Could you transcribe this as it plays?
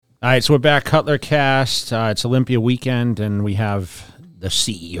All right, so we're back, Cutler Cast. It's Olympia weekend, and we have the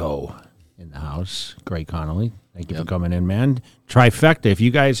CEO in the house, Greg Connolly. Thank you for coming in, man. Trifecta. If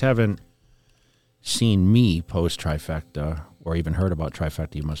you guys haven't seen me post Trifecta or even heard about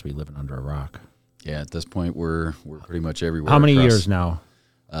Trifecta, you must be living under a rock. Yeah, at this point, we're pretty much everywhere. How many years now?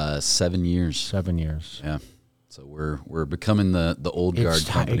 7 years. 7 years. Yeah. So we're becoming the old guard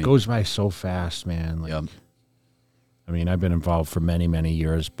company. It goes by so fast, man. Like, I mean, I've been involved for many, many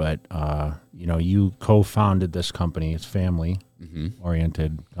years, but, you co-founded this company. It's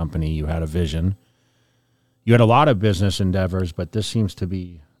family-oriented company. You had a vision. You had a lot of business endeavors, but this seems to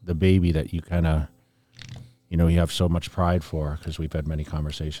be the baby that you kind of, you have so much pride for, because we've had many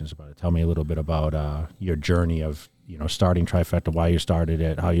conversations about it. Tell me a little bit about your journey of, starting Trifecta, why you started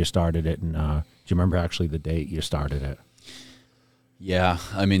it, how you started it, and do you remember actually the date you started it? Yeah,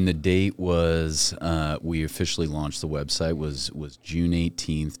 I mean, the date was, we officially launched the website was June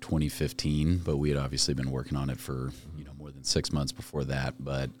 18th, 2015, but we had obviously been working on it for, more than 6 months before that.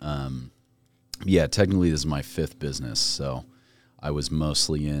 But, technically this is my fifth business. So I was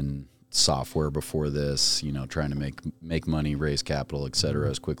mostly in software before this, trying to make money, raise capital, et cetera,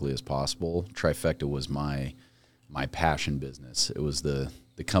 as quickly as possible. Trifecta was my passion business. It was the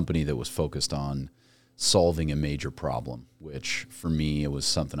company that was focused on solving a major problem, which for me, it was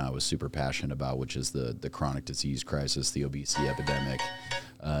something I was super passionate about, which is the chronic disease crisis, the obesity epidemic,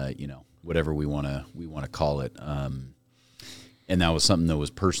 whatever we want to call it. And that was something that was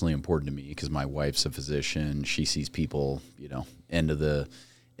personally important to me because my wife's a physician. She sees people, end of the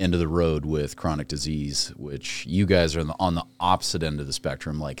road with chronic disease, which you guys are on the opposite end of the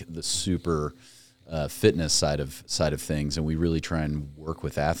spectrum, like the super fitness side of things, and we really try and work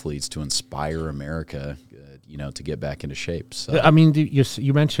with athletes to inspire America, to get back into shape. So, I mean,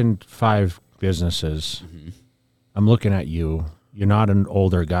 you mentioned 5 businesses. Mm-hmm. I'm looking at you. You're not an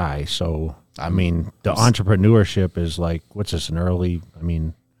older guy, so the entrepreneurship is like, what's this?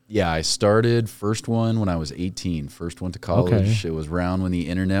 Yeah, I started first one when I was 18. First went to college. Okay. It was around when the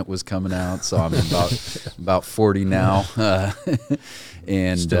internet was coming out, so I'm about 40 now.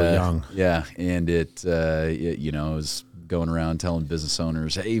 And still young. Yeah, and it was going around telling business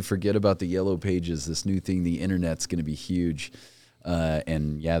owners, "Hey, forget about the yellow pages. This new thing, the internet's going to be huge."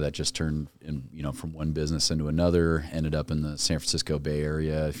 That just turned from one business into another. Ended up in the San Francisco Bay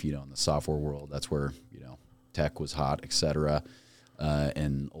Area. In the software world, that's where tech was hot, et cetera.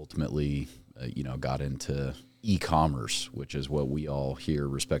 And ultimately, got into e-commerce, which is what we all here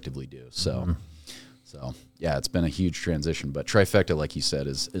respectively do. So, it's been a huge transition. But Trifecta, like you said,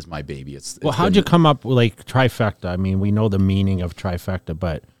 is my baby. How'd you come up with Trifecta? I mean, we know the meaning of Trifecta,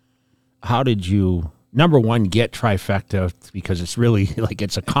 but how did you, number one, get Trifecta? Because it's really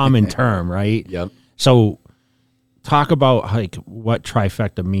it's a common term, right? Yep. So talk about what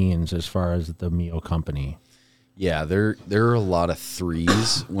Trifecta means as far as the meal company. Yeah, there are a lot of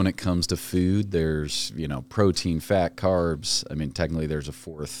threes when it comes to food. There's, protein, fat, carbs. I mean, technically there's a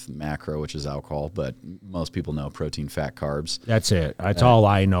fourth macro, which is alcohol, but most people know protein, fat, carbs. That's it. That's all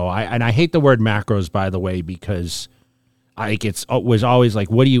I know. I hate the word macros, by the way, because it was always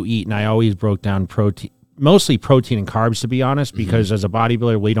like, what do you eat? And I always broke down mostly protein and carbs, to be honest, because as a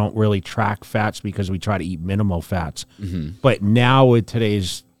bodybuilder, we don't really track fats because we try to eat minimal fats. Mm-hmm. But now with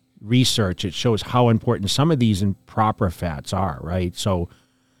today's research, it shows how important some of these improper fats are, right? So,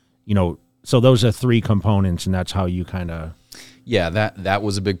 so those are 3 components, and that's how you kind of... Yeah, that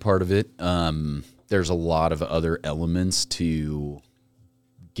was a big part of it. There's a lot of other elements to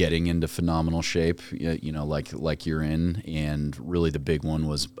getting into phenomenal shape, like you're in, and really the big one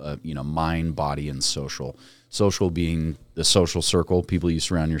was, mind, body, and social. Social being the social circle, people you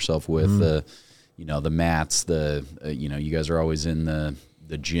surround yourself with, the mats, you guys are always in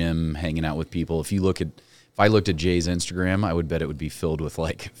the gym, hanging out with people. If I looked at Jay's Instagram, I would bet it would be filled with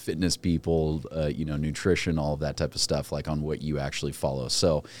fitness people, nutrition, all of that type of stuff, on what you actually follow.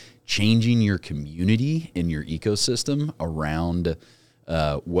 So changing your community and your ecosystem around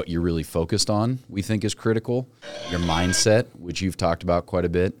what you're really focused on, we think is critical. Your mindset, which you've talked about quite a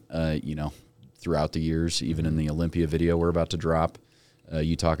bit, throughout the years, even in the Olympia video we're about to drop.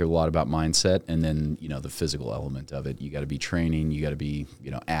 You talk a lot about mindset, and then, the physical element of it. You got to be training, you got to be,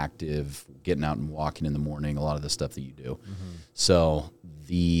 active, getting out and walking in the morning, a lot of the stuff that you do. Mm-hmm. So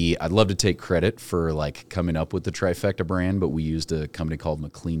I'd love to take credit for coming up with the Trifecta brand, but we used a company called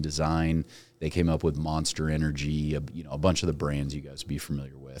McLean Design. They came up with Monster Energy, a bunch of the brands you guys would be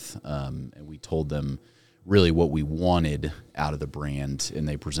familiar with. And we told them really what we wanted out of the brand, and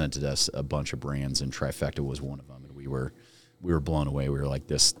they presented us a bunch of brands, and Trifecta was one of them. And we were blown away. We were like,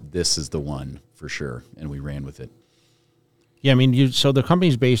 this is the one for sure, and we ran with it. Yeah, I mean, so the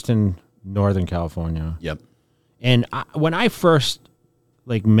company's based in Northern California. Yep. And when I first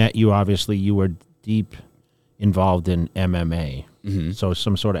met you, obviously you were deep involved in MMA. Mm-hmm. So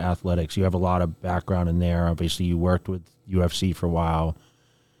some sort of athletics. You have a lot of background in there. Obviously, you worked with UFC for a while.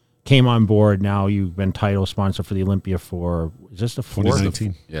 Came on board. Now you've been title sponsor for the Olympia for, is this the fourth?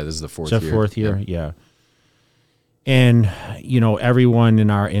 2019. Yeah, this is the fourth year. Fourth year? Yeah. And, everyone in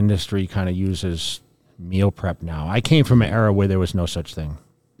our industry kind of uses meal prep now. I came from an era where there was no such thing.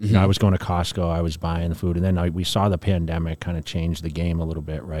 Mm-hmm. I was going to Costco. I was buying the food. And then we saw the pandemic kind of change the game a little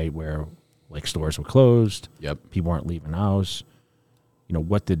bit, right? Where stores were closed. Yep. People weren't leaving the house.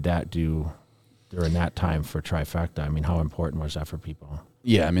 What did that do during that time for Trifecta? I mean, how important was that for people?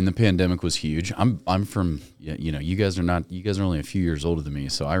 Yeah, I mean, the pandemic was huge. I'm from, you guys are only a few years older than me,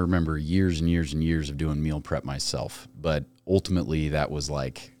 so I remember years and years and years of doing meal prep myself. But ultimately, that was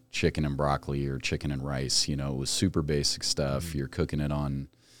like chicken and broccoli or chicken and rice. It was super basic stuff. Mm-hmm. You're cooking it on,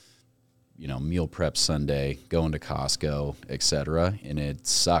 meal prep Sunday, going to Costco, etc. And it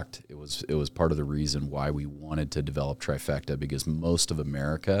sucked. It was part of the reason why we wanted to develop Trifecta, because most of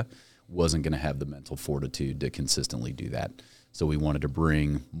America wasn't going to have the mental fortitude to consistently do that. So we wanted to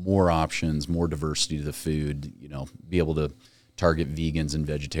bring more options, more diversity to the food, be able to target vegans and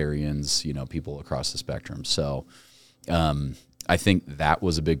vegetarians, people across the spectrum. So I think that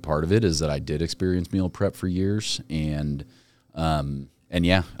was a big part of it, is that I did experience meal prep for years. And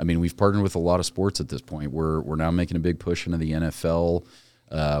yeah, I mean, we've partnered with a lot of sports at this point. We're now making a big push into the NFL.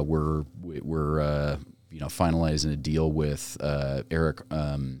 We're finalizing a deal with Eric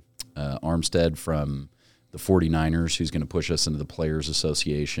Armstead from the 49ers, who's going to push us into the Players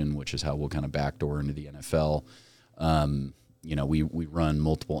Association, which is how we'll kind of backdoor into the NFL. We run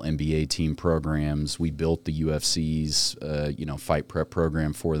multiple NBA team programs. We built the UFC's, fight prep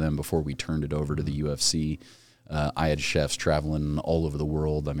program for them before we turned it over to the UFC. I had chefs traveling all over the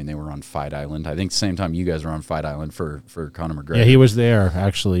world. I mean, they were on Fight Island. I think the same time you guys were on Fight Island for Conor McGregor. Yeah, he was there,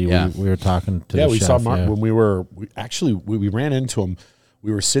 actually. Yeah. We were talking to the we chef, saw Mark when we ran into him.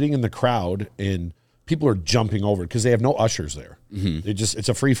 We were sitting in the crowd, and people are jumping over because they have no ushers there. Mm-hmm. It's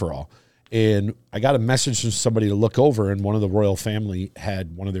a free-for-all. And I got a message from somebody to look over, and one of the royal family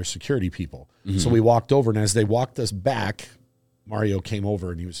had one of their security people. Mm-hmm. So we walked over, and as they walked us back, Mario came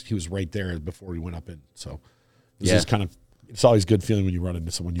over, and he was right there before we went up in. So this is kind of, it's always a good feeling when you run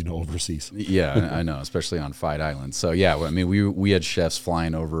into someone overseas. Yeah, I know, especially on Fight Island. So yeah, I mean, we had chefs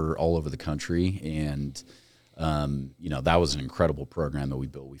flying over all over the country, and that was an incredible program that we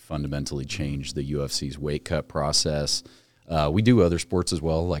built. We fundamentally changed the UFC's weight cut process. We do other sports as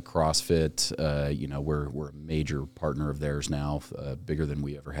well, like CrossFit. We're a major partner of theirs now, bigger than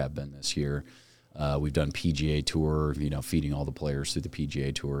we ever have been this year. We've done PGA Tour, feeding all the players through the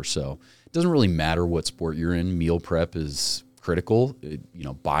PGA Tour. So it doesn't really matter what sport you're in. Meal prep is critical.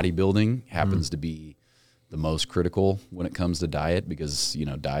 Bodybuilding happens to be the most critical when it comes to diet, because,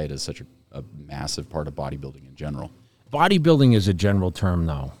 diet is such a massive part of bodybuilding in general. Bodybuilding is a general term,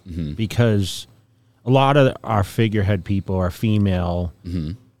 though, because a lot of our figurehead people are female.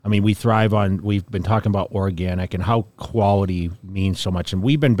 Mm-hmm. I mean, we've been talking about organic and how quality means so much. And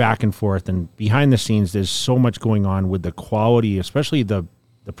we've been back and forth, and behind the scenes, there's so much going on with the quality, especially the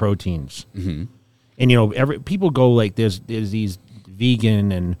proteins. Mm-hmm. And, people go there's these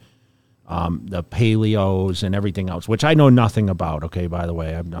vegan and the paleos and everything else, which I know nothing about. Okay, by the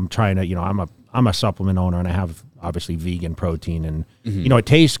way, I'm trying to, I'm a supplement owner, and I have obviously vegan protein, and it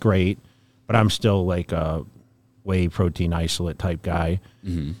tastes great, but I'm still like a whey protein isolate type guy.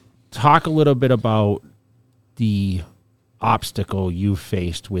 Mm-hmm. Talk a little bit about the obstacle you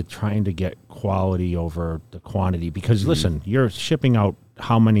faced with trying to get quality over the quantity, because listen, you're shipping out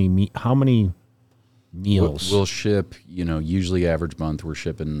how many meals? We'll ship, usually average month we're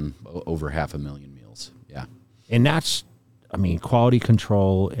shipping over 500,000 meals. Yeah. And that's, quality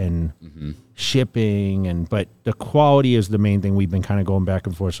control and shipping, but the quality is the main thing we've been kind of going back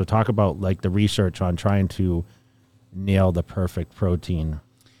and forth. So talk about the research on trying to nail the perfect protein.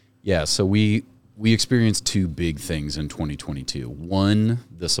 Yeah. So we experienced two big things in 2022. One,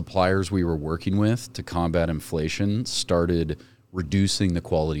 the suppliers we were working with to combat inflation started reducing the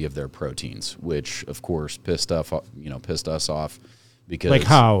quality of their proteins, which of course pissed us off, because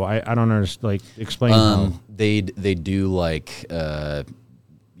how? I don't understand. Explain how. They do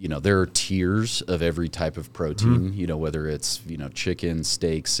there are tiers of every type of protein, whether it's, chicken,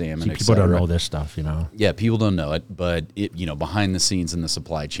 steak, salmon, etc. People don't know this stuff, Yeah, people don't know it, but behind the scenes in the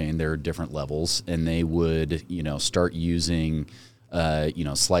supply chain, there are different levels, and they would, start using,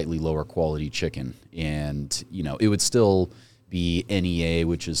 slightly lower quality chicken, and, it would still be NEA,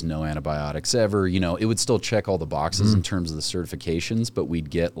 which is no antibiotics ever. You know, it would still check all the boxes in terms of the certifications, but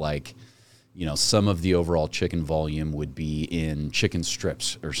we'd get like, you know, some of the overall chicken volume would be in chicken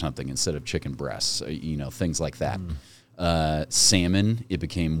strips or something instead of chicken breasts, you know, things like that. Salmon, it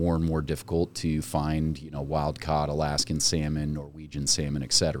became more and more difficult to find, you know, wild caught Alaskan salmon, Norwegian salmon,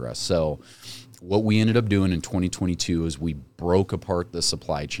 etc. So what we ended up doing in 2022 is we broke apart the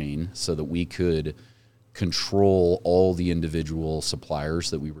supply chain so that we could control all the individual suppliers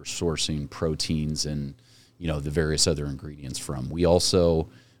that we were sourcing proteins and, you know, the various other ingredients from. We also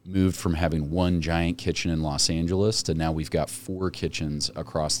moved from having one giant kitchen in Los Angeles to now we've got 4 kitchens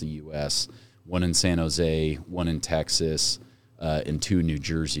across the U.S., one in San Jose, one in Texas, and 2 in New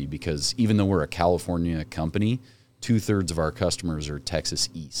Jersey, because even though we're a California company, 2/3 of our customers are Texas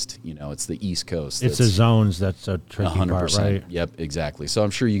East. You know, it's the East Coast. It's the zones that's a tricky 100%. Part, right? Yep, exactly. So I'm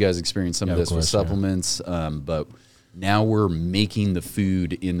sure you guys experience some of this with supplements, but now we're making the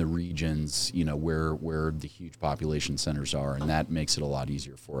food in the regions, you know, where the huge population centers are, and that makes it a lot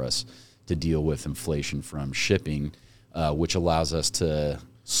easier for us to deal with inflation from shipping, which allows us to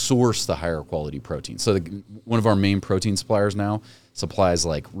source the higher quality protein. So one of our main protein suppliers now supplies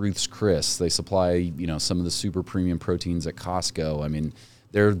like Ruth's Chris. They supply, you know, some of the super premium proteins at Costco. I mean,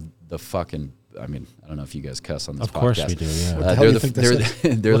 they're the fucking, I mean, I don't know if you guys cuss on this podcast. Of course we do, yeah.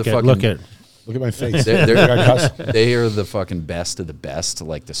 Look at my face. They are the fucking best of the best,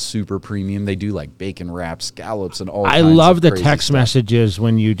 like the super premium. They do like bacon wraps, scallops, and all. I love the text messages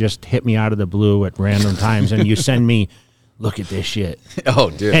when you just hit me out of the blue at random times and you send me, look at this shit. Oh,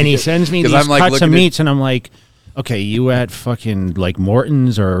 dude. And he sends me these cuts of meats, and I'm like, okay, you at fucking like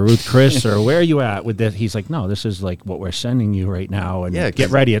Morton's or Ruth Chris or where are you at with this? He's like, no, this is like what we're sending you right now, and get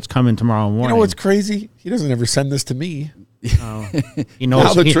ready, it's coming tomorrow morning. You know what's crazy? He doesn't ever send this to me. He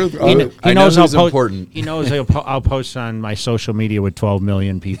knows the truth. He knows how important. He knows I'll post on my social media with 12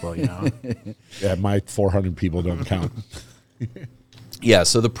 million people. You know. Yeah, my 400 people don't count. Yeah,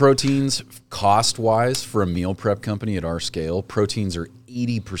 so the proteins, cost-wise, for a meal prep company at our scale, proteins are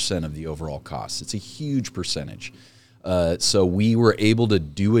 80% of the overall cost. It's a huge percentage. So we were able to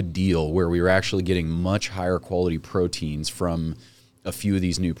do a deal where we were actually getting much higher quality proteins from a few of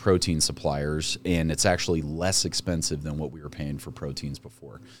these new protein suppliers, and it's actually less expensive than what we were paying for proteins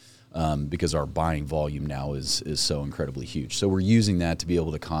before, because our buying volume now is so incredibly huge. So we're using that to be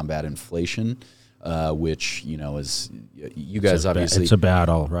able to combat inflation, which, you know, is you guys obviously it's a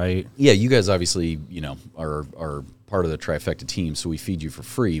battle, right? Yeah, you guys obviously, you know, are part of the Trifecta team, so we feed you for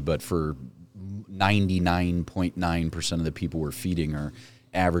free. But for 99.9% of the people we're feeding are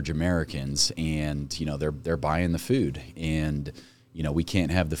average Americans, and you know they're buying the food, and you know we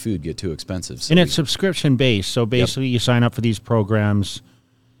can't have the food get too expensive. So and it's subscription based, so basically you sign up for these programs.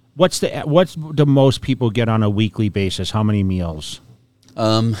 What's the most people get on a weekly basis? How many meals?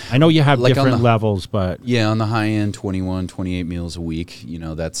 I know you have like different levels, but yeah, on the high end, 21, 28 meals a week. You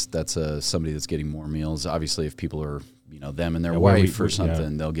know, that's somebody that's getting more meals. Obviously, if people are, you know, them and their wife or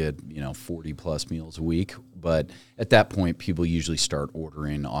something, they'll get, you know, 40 plus meals a week. But at that point, people usually start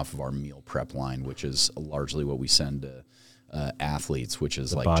ordering off of our meal prep line, which is largely what we send to athletes, which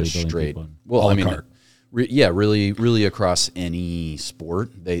is like just straight. Well, I mean. Really across any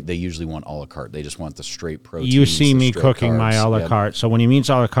sport, they usually want a la carte. They just want the straight protein. You see me cooking my a la carte. So when he means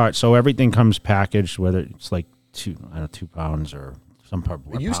a la carte, so everything comes packaged, whether it's like 2 pounds or some part.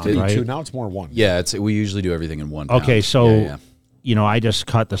 It used to be 2, now it's more 1. Yeah, we usually do everything in 1 pound. Okay, so you know, I just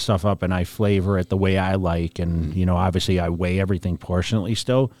cut the stuff up and I flavor it the way I like, and you know, obviously I weigh everything portionately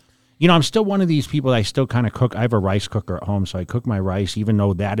still. You know, I'm still one of these people that I still kind of cook. I have a rice cooker at home, so I cook my rice, even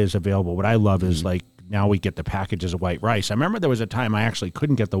though that is available. What I love is like, now we get the packages of white rice. I remember there was a time I actually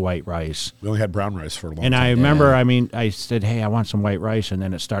couldn't get the white rice. We only had brown rice for a long time. And I remember, I mean, I said, hey, I want some white rice, and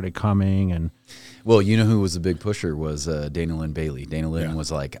then it started coming. And well, you know who was the big pusher was Dana Lynn Bailey. Dana Lynn was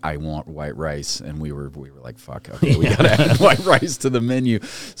like, I want white rice. And we were like, fuck, okay, we got to add white rice to the menu.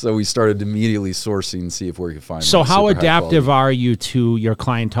 So we started immediately sourcing, see if we could find. So how adaptive are you to your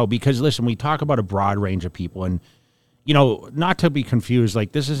clientele? Because listen, we talk about a broad range of people, and, you know, not to be confused,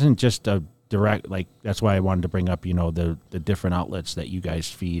 like this isn't just a direct, like that's why I wanted to bring up, you know, the different outlets that you guys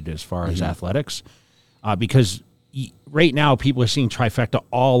feed as far as athletics, because right now people are seeing Trifecta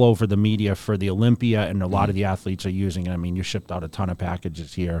all over the media for the Olympia, and a lot of the athletes are using it. I mean, you shipped out a ton of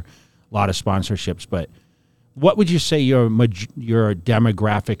packages here, a lot of sponsorships, but what would you say your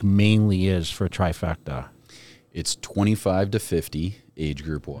demographic mainly is for Trifecta? It's 25 to 50 age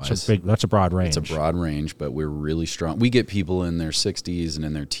group wise. That's a broad range. It's a broad range, but we're really strong. We get people in their 60s and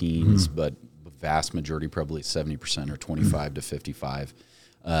in their teens, but the vast majority, probably 70%, are 25 to 55.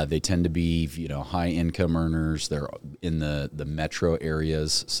 They tend to be, high income earners. They're in the metro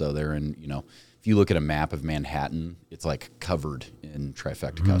areas. So they're in, if you look at a map of Manhattan, it's like covered in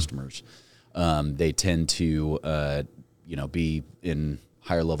Trifecta customers. They tend to, be in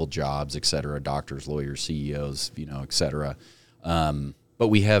higher level jobs, et cetera, doctors, lawyers, CEOs, et cetera. But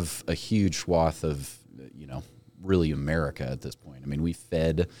we have a huge swath of, really America at this point. I mean, we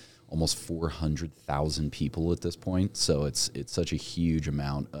fed almost 400,000 people at this point. So it's such a huge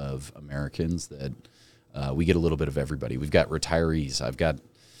amount of Americans that we get a little bit of everybody. We've got retirees. I've got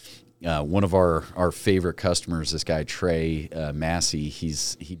one of our favorite customers, this guy, Trey Massey. He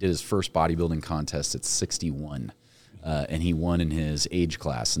did his first bodybuilding contest at 61. And he won in his age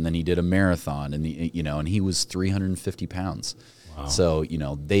class, and then he did a marathon, and and he was 350 pounds. Wow. So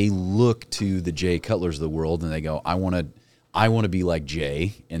they look to the Jay Cutlers of the world, and they go, I want to be like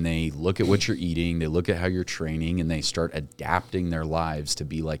Jay. And they look at what you're eating, they look at how you're training, and they start adapting their lives to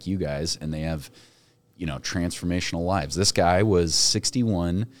be like you guys, and they have transformational lives. This guy was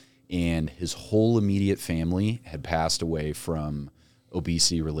 61, and his whole immediate family had passed away from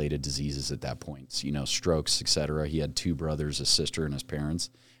obesity-related diseases at that point. Strokes, et cetera. He had 2 brothers, a sister, and his parents,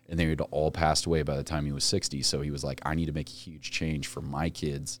 and they had all passed away by the time he was 60. So he was like, I need to make a huge change for my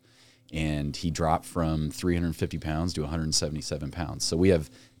kids. And he dropped from 350 pounds to 177 pounds. So we have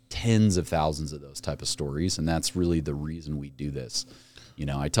tens of thousands of those type of stories, and that's really the reason we do this.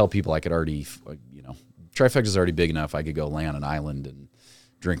 I tell people I could already, Trifecta is already big enough. I could go lay on an island and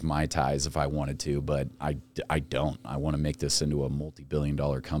drink Mai Tais if I wanted to, but I don't. I want to make this into a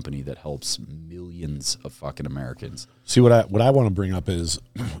multi-billion-dollar company that helps millions of fucking Americans. See, what I want to bring up is,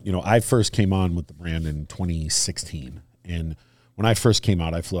 I first came on with the brand in 2016, and when I first came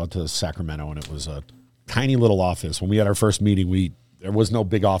out, I flew out to Sacramento, and it was a tiny little office. When we had our first meeting, there was no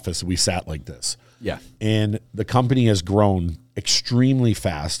big office. We sat like this. Yeah. And the company has grown extremely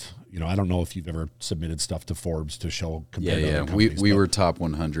fast. I don't know if you've ever submitted stuff to Forbes to show compared to other companies. We were top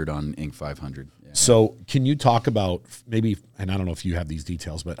 100 on Inc. 500. Yeah. So can you talk about maybe, and I don't know if you have these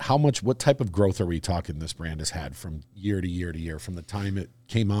details, but what type of growth are we talking this brand has had from year to year to year, from the time it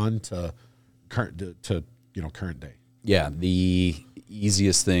came on to current day? Yeah, the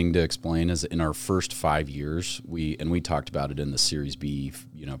easiest thing to explain is in our first 5 years, we talked about it in the Series B,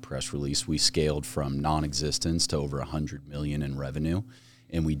 press release, we scaled from non-existence to over $100 million in revenue.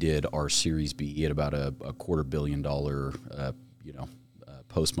 And we did our Series B at about a $250 million,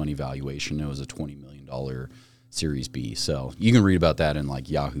 post-money valuation. It was a $20 million Series B. So you can read about that in like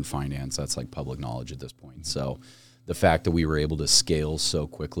Yahoo Finance. That's like public knowledge at this point. So the fact that we were able to scale so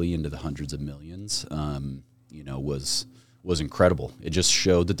quickly into the hundreds of millions, was incredible. It just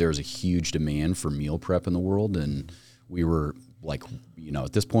showed that there was a huge demand for meal prep in the world. And we were like,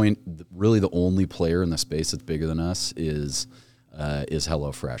 at this point, really the only player in the space that's bigger than us is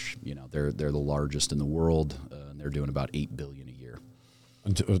HelloFresh. They're the largest in the world, and they're doing about $8 billion a year.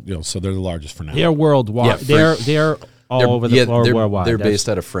 So they're the largest for now. They're worldwide. Yeah, they're all over the floor worldwide. They're based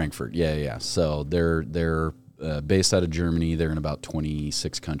out of Frankfurt. Yeah. So they're based out of Germany. They're in about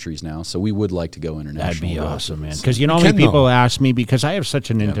 26 countries now. So we would like to go international. That'd be awesome, man. Because how many people ask me, because I have such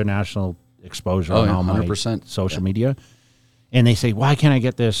an international exposure on all 100%. My social media, and they say, why can't I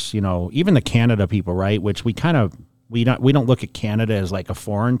get this? Even the Canada people, right? Which we kind of. We don't look at Canada as like a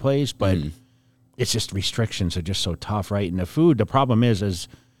foreign place, but it's just restrictions are just so tough, right? And the food, the problem is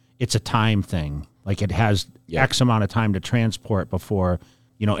it's a time thing. Like it has X amount of time to transport before,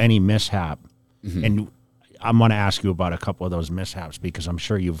 any mishap. Mm-hmm. And I'm going to ask you about a couple of those mishaps because I'm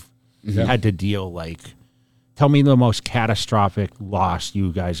sure you've had to deal tell me the most catastrophic loss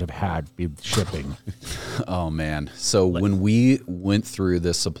you guys have had with shipping. Oh, man. So when we went through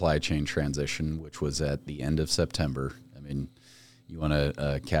this supply chain transition, which was at the end of September, you want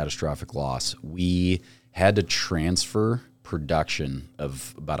a catastrophic loss, we had to transfer production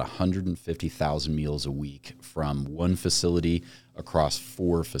of about 150,000 meals a week from one facility across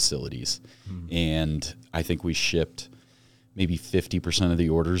 4 facilities. And I think we shipped maybe 50% of the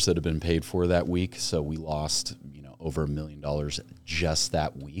orders that have been paid for that week. So we lost, over $1 million just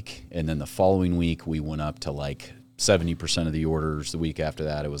that week. And then the following week, we went up to like 70% of the orders. The week after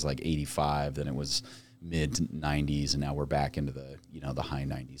that, it was like 85. Then it was mid 90s. And now we're back into the, the high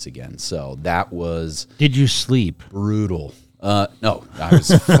 90s again. So that was. Did you sleep? Brutal. No, I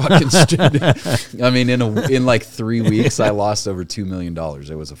was fucking stupid. In like 3 weeks, I lost over $2 million.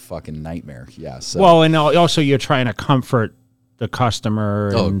 It was a fucking nightmare. Yeah. So. Well, and also you're trying to comfort the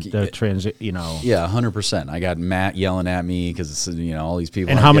customer and the yeah. transit, you know. Yeah, 100%. I got Matt yelling at me because all these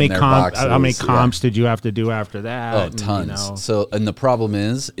people. And aren't how many getting their how many boxes. comps did you have to do after that? Oh, And, tons. You know, So, and the problem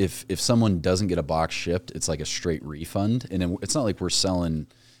is, if someone doesn't get a box shipped, it's like a straight refund, and it's not like we're selling,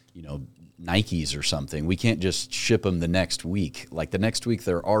 Nikes or something. We can't just ship them the next week. Like the next week,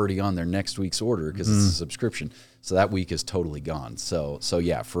 they're already on their next week's order because it's a subscription. So that week is totally gone. So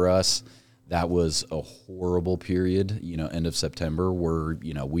yeah, for us, that was a horrible period. End of September, where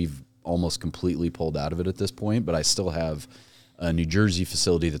we've almost completely pulled out of it at this point. But I still have a New Jersey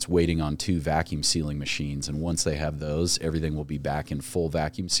facility that's waiting on 2 vacuum sealing machines, and once they have those, everything will be back in full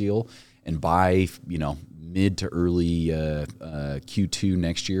vacuum seal. And by mid to early Q2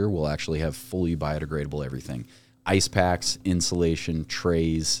 next year, we'll actually have fully biodegradable everything. Ice packs, insulation,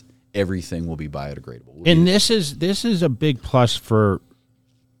 trays, everything will be biodegradable. and this is a big plus for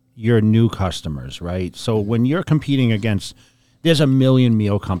your new customers, right? So when you're competing against, there's a million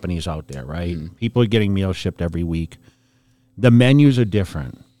meal companies out there, right? People are getting meals shipped every week. The menus are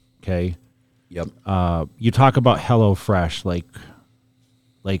different, okay? Yep. You talk about HelloFresh,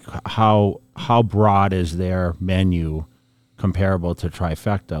 like how broad is their menu comparable to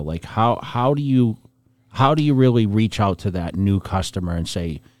Trifecta? Like how do you really reach out to that new customer and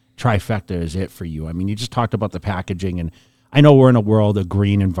say Trifecta is it for you? I mean, you just talked about the packaging, and I know we're in a world of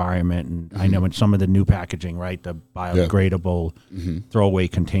green environment, and I know in some of the new packaging, right, the biodegradable throwaway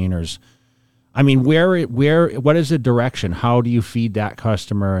containers. I mean, what is the direction? How do you feed that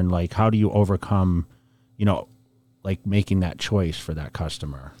customer, and like how do you overcome, like making that choice for that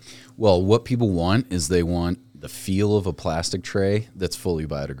customer? Well, what people want is they want the feel of a plastic tray that's fully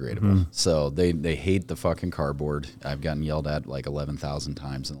biodegradable. So they hate the fucking cardboard. I've gotten yelled at like 11,000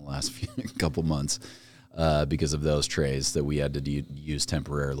 times in the last couple months because of those trays that we had to use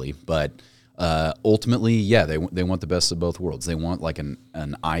temporarily. But ultimately, yeah, they want the best of both worlds. They want like an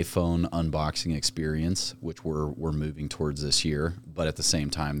iPhone unboxing experience, which we're moving towards this year. But at the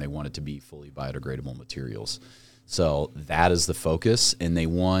same time, they want it to be fully biodegradable materials. So that is the focus, and they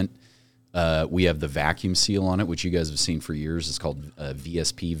want. We have the vacuum seal on it, which you guys have seen for years. It's called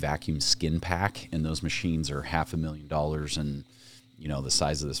VSP Vacuum Skin Pack, and those machines are $500,000 and the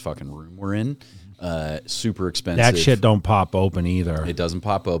size of this fucking room we're in. Super expensive. That shit don't pop open either. It doesn't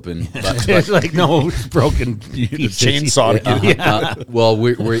pop open. But It's like no broken chainsaw. well,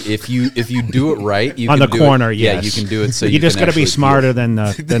 if you do it right, you on can the do corner. It, Yes. yeah, you can do it. So you just got to be smarter than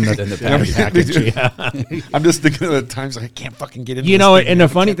the package. Yeah. I'm just thinking of the times I can't fucking get in. And the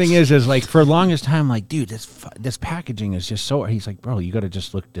funny thing is like for the longest time, like, dude, this packaging is just so. He's like, bro, you got to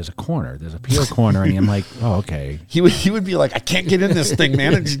just look. There's a corner. There's a peel corner, and I'm like, oh, okay. He would be like, I can't get in this thing,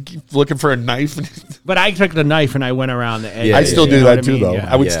 man, and just keep looking for a knife. But I took the knife and I went around the edge. Yeah, I still You do know that what too, I mean? though. Yeah.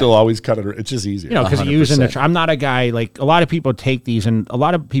 I would Yeah. still always cut it. It's just easier. Because you're using I'm not a guy like a lot of people take these, and a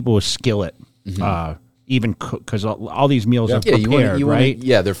lot of people with skillet, even cook because all these meals are prepared, right?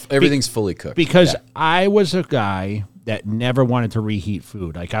 everything's fully cooked. Because Yeah. I was a guy that never wanted to reheat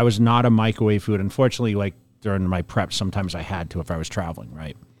food. Like I was not a microwave food. Unfortunately, like during my prep, sometimes I had to if I was traveling,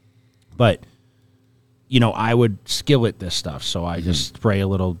 right? But I would skillet this stuff, so I just spray a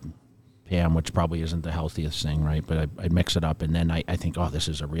little Pam, which probably isn't the healthiest thing, right? But I mix it up, and then I think, oh, this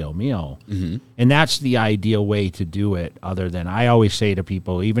is a real meal. And that's the ideal way to do it, other than I always say to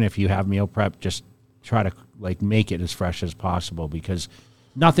people, even if you have meal prep, just try to like make it as fresh as possible, because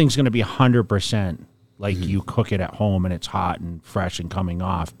nothing's going to be 100% like you cook it at home and it's hot and fresh and coming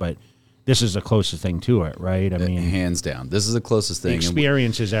off. But this is the closest thing to it, right? I mean, hands down, this is the closest the thing.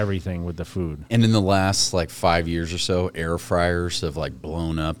 experience is everything with the food. And in the last like 5 years or so, air fryers have like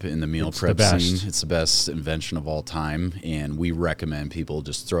blown up in the meal prep scene. It's the best invention of all time, and we recommend people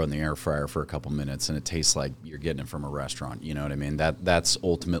just throw it in the air fryer for a couple minutes, and it tastes like you're getting it from a restaurant. You know what I mean? That's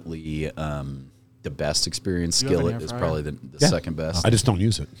ultimately the best experience. You have an Skillet air is fryer? probably the second best. I just don't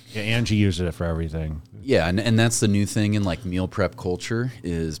use it. Yeah, Angie uses it for everything. Yeah, and that's the new thing in like meal prep culture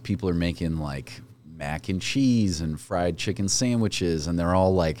is people are making like mac and cheese and fried chicken sandwiches, and they're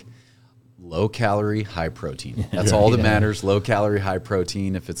all like low calorie, high protein. That's all that matters. Low calorie, high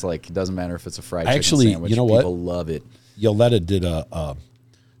protein. If it's like, it doesn't matter if it's a fried chicken sandwich. You know what? People love it. Yoletta did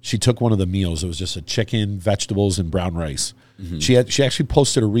she took one of the meals. It was just a chicken, vegetables, and brown rice. She actually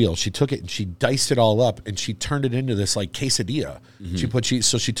posted a reel. She took it and she diced it all up and she turned it into this like quesadilla.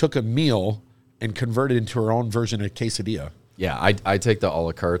 She took a meal and converted it into her own version of quesadilla. Yeah, I take the a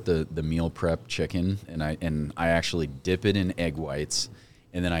la carte, the meal prep chicken, and I actually dip it in egg whites,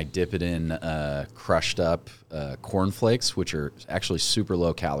 and then I dip it in crushed up cornflakes, which are actually super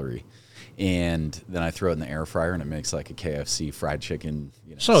low calorie. and then I throw it in the air fryer, and it makes like a KFC fried chicken.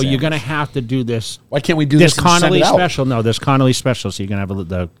 So you're going to have to do this. Why can't we do this this and send Connolly it out? special? No, this Connolly special. So you're going to have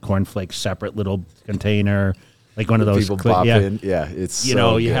the cornflakes separate little container, like one of those. People pop in. Yeah, it's you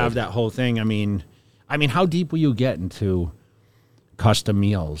know, you have that whole thing. I mean, how deep will you get into custom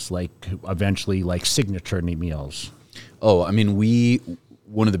meals, like eventually like signature meals? Oh, I mean,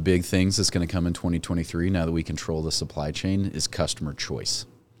 one of the big things that's going to come in 2023, now that we control the supply chain, is customer choice,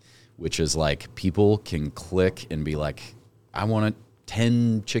 which is like people can click and be like, I want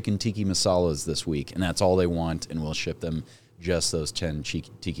 10 chicken tiki masalas this week, and that's all they want, and we'll ship them just those 10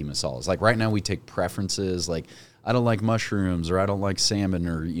 tiki masalas. Like right now we take preferences, like I don't like mushrooms, or I don't like salmon,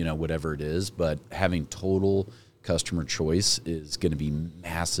 or whatever it is, but having total customer choice is going to be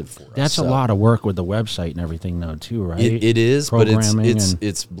massive for us. That's a lot of work with the website and everything now too, right? It is, but Programming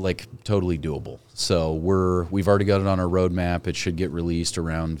it's like totally doable. So we've already got it on our roadmap. It should get released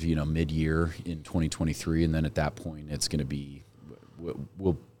around mid-year in 2023, and then at that point it's going to be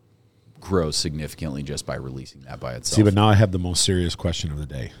we'll grow significantly just by releasing that by itself. See, but now I have the most serious question of the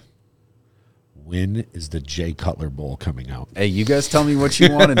day. When is the Jay Cutler Bowl coming out? Hey, you guys tell me what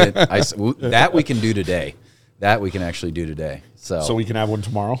you want in it. That we can do today. That we can actually do today. So we can have one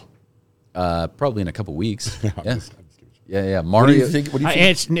tomorrow? Probably in a couple weeks. I'm just Yeah. What do Mario. you think?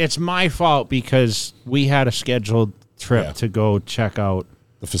 It's my fault because we had a scheduled trip to go check out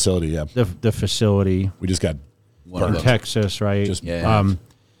The facility, yeah. the facility We just got One of in those. Texas, right? Yeah.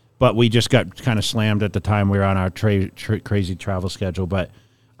 But we just got kind of slammed at the time. We were on our crazy travel schedule. But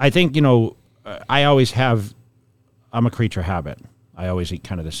I think, I always I'm a creature of habit. I always eat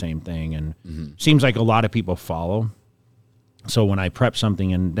kind of the same thing. And seems like a lot of people follow. So when I prep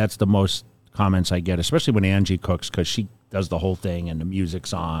something, and that's the most comments I get, especially when Angie cooks, because she does the whole thing and the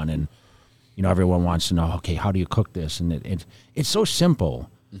music's on. And, everyone wants to know, okay, how do you cook this? And it's so simple.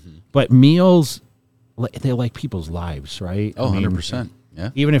 But meals, they're like people's lives, right? Oh, 100%.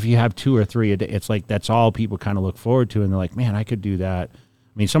 Yeah. Even if you have 2 or 3 a day, it's like that's all people kind of look forward to, and they're like, man, I could do that.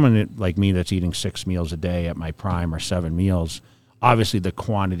 I mean, someone like me that's eating 6 meals a day at my prime, or 7 meals, obviously the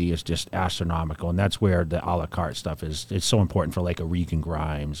quantity is just astronomical, and that's where the a la carte stuff is. It's so important for like a Regan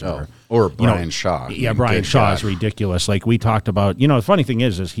Grimes or Brian Shaw. Yeah, Brian Shaw is ridiculous. Like we talked about, the funny thing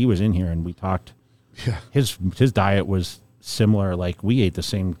is he was in here and we talked. Yeah. His diet was similar. Like we ate the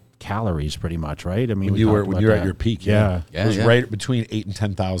same calories pretty much, right? I mean, when you were at your peak, yeah. It was right between 8,000 and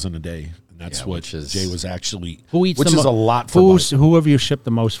 10,000 a day. And that's what Jay was actually. Who eats? Which is a lot for who have you shipped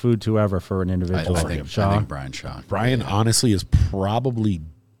the most food to ever for an individual? I think Brian Shaw. Brian honestly is probably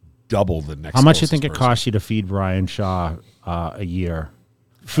double the next. How much do you think person. it costs you to feed Brian Shaw a year,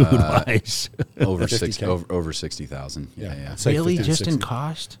 food wise? Over 60,000. Yeah. It's like Really, 50 to just 60. in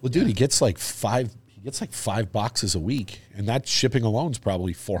cost? Well, dude, he gets like 5 boxes a week, and that shipping alone is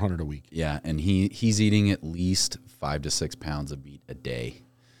probably $400 a week. Yeah, and he's eating at least 5 to 6 pounds of meat a day,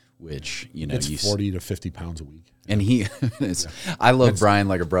 which It's 40 to 50 pounds a week. And I love Brian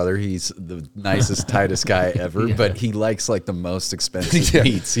like a brother. He's the nicest, tightest guy ever, but he likes like the most expensive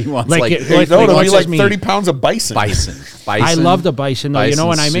meats. He wants Like like it- Hey, no, what's be like his meat? 30 pounds of bison. bison. I love the bison. Though. Bison's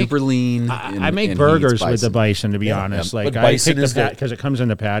And I make super lean. I make and he burgers eats with the bison. To be honest, But like I bison pick is the the- because it comes in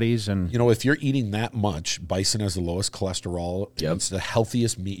the patties and. If you're eating that much, bison has the lowest cholesterol. Yep. It's the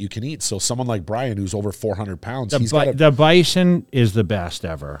healthiest meat you can eat. So someone like Brian, who's over 400 pounds, he's got The bison is the best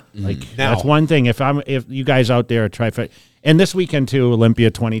ever. Like Now- that's one thing. If you guys out there try, and this weekend too, Olympia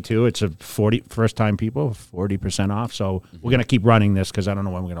 22. It's a first time people 40% off. So we're gonna keep running this because I don't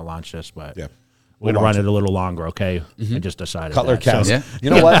know when we're gonna launch this, but Yeah. we're gonna run it a little longer. Okay, I just decided. Cutler that. Cast. So, Yeah. You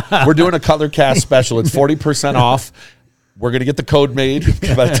know what? We're doing a Cutler Cast special. It's 40% off. We're gonna get the code made.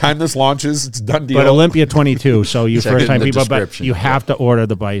 By the time this launches, it's a done deal. but Olympia 22. So you Check first it in time the people, but description. you have to order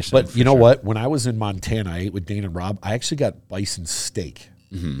the bison. But you know what? When I was in Montana, I ate with Dane and Rob. I actually got bison steak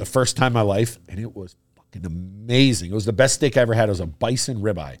the first time in my life, and it was fucking amazing. It was the best steak I ever had. It was a bison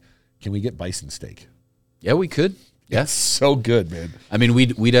ribeye. Can we get bison steak? Yeah, we could. Yeah. It's so good, man. I mean,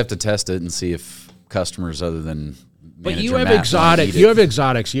 we'd have to test it and see if customers other than But Manager you have Matt wanna exotic. eat You it. have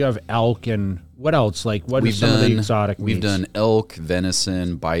exotics. You have elk and what else? Like what are some of the exotic meats? We've done elk,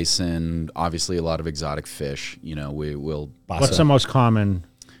 venison, bison, obviously a lot of exotic fish. We will. What's the most common?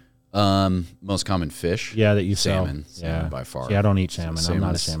 Most common fish? Yeah, that you sell. Salmon. Salmon by far. See, I don't eat salmon. I'm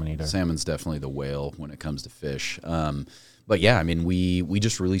not a Salmon's- salmon eater. Salmon's definitely the whale when it comes to fish. But yeah, I mean, we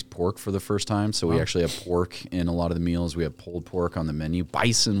just released pork for the first time, so we actually have pork in a lot of the meals. We have pulled pork on the menu.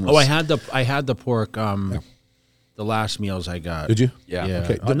 Bison was, Oh, I had the pork. The last meals I got. Did you? Yeah. Yeah.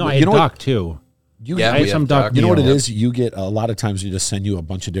 Okay. Oh, no, I You had know what- duck too. Yeah, I we had have some duck. duck. You know what it meal. is? You get a lot of times you just send you a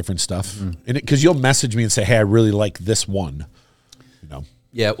bunch of different stuff, and because you'll message me and say, "Hey, I really like this one,"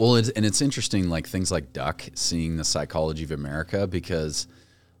 Yeah, well, it's interesting, like things like duck, seeing the psychology of America, because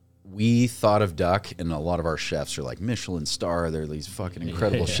we thought of duck, and a lot of our chefs are like Michelin star. They're these fucking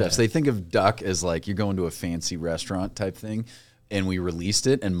incredible chefs. They think of duck as like you're going to a fancy restaurant type thing. And we released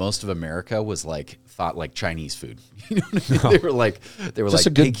it, and most of America was like thought like Chinese food. You know what I mean? They were Just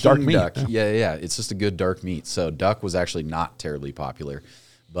like a good hey, dark king meat. duck. Yeah. It's just a good dark meat. So duck was actually not terribly popular,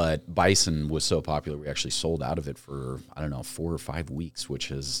 but bison was so popular we actually sold out of it for 4 or 5 weeks, which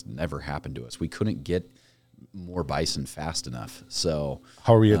has never happened to us. We couldn't get more bison fast enough. So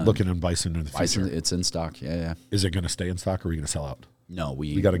How are we looking on bison in the bison, future? it's in stock. Yeah. Is it going to stay in stock, or are we going to sell out? No,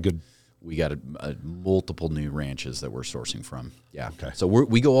 We got a good. We got multiple new ranches that we're sourcing from. Yeah. Okay. So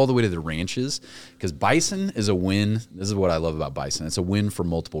we go all the way to the ranches, because bison is a win. This is what I love about bison. It's a win for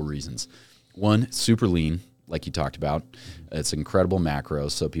multiple reasons. One, super lean, like you talked about. It's incredible macros,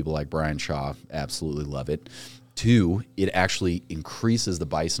 so people like Brian Shaw absolutely love it. Two, it actually increases the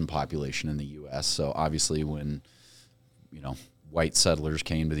bison population in the U.S. So obviously when, white settlers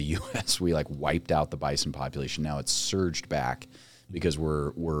came to the U.S., we like wiped out the bison population. Now it's surged back, because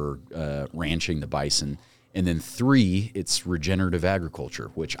we're ranching the bison. And then 3, it's regenerative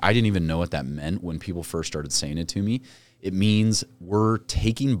agriculture, which I didn't even know what that meant when people first started saying it to me. It means we're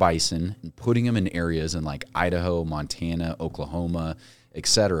taking bison and putting them in areas in like Idaho, Montana, Oklahoma,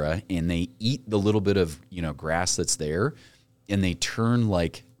 etc., and they eat the little bit of grass that's there, and they turn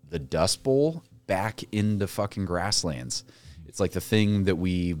like the Dust Bowl back into fucking grasslands. It's like the thing that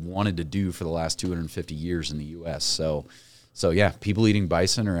we wanted to do for the last 250 years in the U.S. So yeah, people eating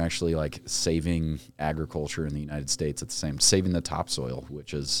bison are actually like saving agriculture in the United States at the same, saving the topsoil,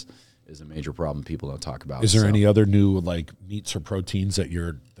 which is a major problem people don't talk about. Is there any other new like meats or proteins that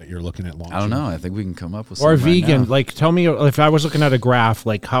you're looking at launching? I don't know. I think we can come up with Or some right vegan. now. Like, tell me, if I was looking at a graph,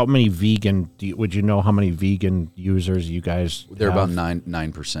 like how many vegan, would you know how many vegan users you guys They're have? about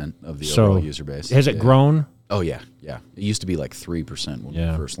 9% of the So, overall user base. Has it Yeah. grown? Oh yeah. It used to be like 3% when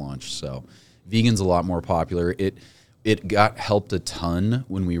Yeah. we first launched. So vegan's a lot more popular. It got helped a ton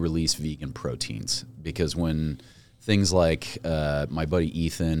when we released vegan proteins, because when things like my buddy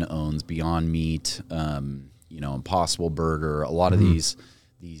Ethan owns Beyond Meat, Impossible Burger, a lot of these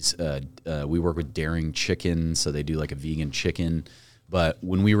we work with Daring Chicken, so they do like a vegan chicken. But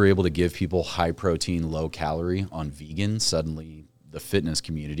when we were able to give people high protein, low calorie on vegan, suddenly the fitness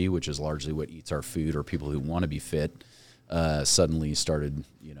community, which is largely what eats our food, or people who want to be fit, suddenly started,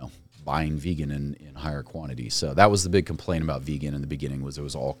 buying vegan in higher quantities. So that was the big complaint about vegan in the beginning, was it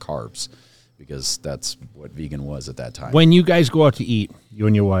was all carbs, because that's what vegan was at that time. When you guys go out to eat, you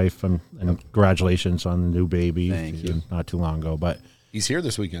and your wife, and congratulations on the new baby. Thank you. Not too long ago, but He's here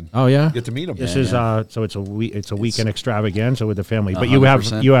this weekend. oh yeah, Get to meet him. this man. is so it's a weekend extravaganza with the family. But you have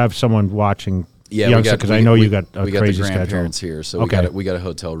 100%. someone watching. Yeah, because I know you got a we got crazy the schedule. grandparents here, so Okay. we got a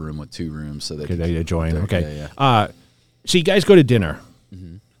hotel room with 2 rooms, so they Okay, can they join. there. Okay. Yeah. So you guys go to dinner.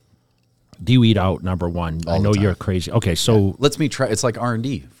 Do you eat out? Number one, I All the know time. you're crazy. Okay, so Let's me try. It's like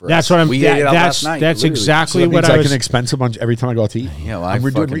R&D. For that's us. what I'm. We ate out that's last night, that's literally. So exactly that what means I I was. can expense a bunch every time I go out to eat. Yeah, well, And I we're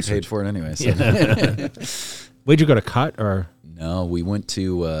doing fucking research. paid for it anyway. So. Where'd you go to Cut or? No, we went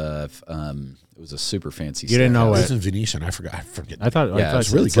to it was a super fancy. You didn't know steakhouse. it. It's in Venetian. I forgot. I forget. I thought. Yeah, I thought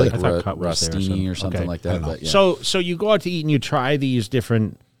it's really it's good. I like thought Cut was there Rostini or something okay. like I that. don't know. But yeah. So you go out to eat and you try these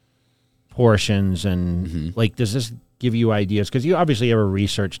different portions, and like, does this give you ideas? Because you obviously have a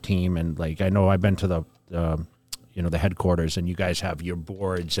research team, and like I know I've been to the the headquarters, and you guys have your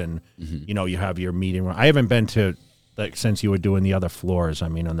boards, and you have your meeting room. I haven't been to like since you were doing the other floors. I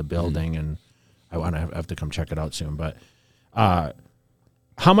mean, on the building, and I want to have to come check it out soon. But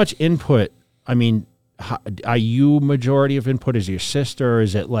how much input? I mean, are you majority of input? Is your sister? Or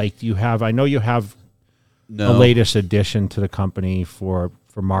is it like, do you have? I know you have no. the latest addition to the company for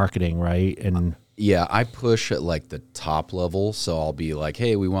marketing, right? And Yeah, I push at like the top level. So I'll be like,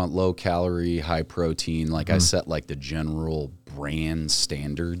 hey, we want low calorie, high protein. Like I set like the general brand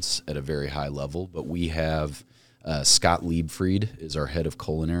standards at a very high level. But we have Scott Liebfried is our head of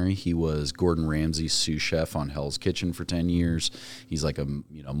culinary. He was Gordon Ramsay's sous chef on Hell's Kitchen for 10 years. He's like a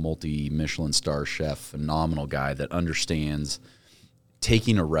multi-Michelin star chef, phenomenal guy that understands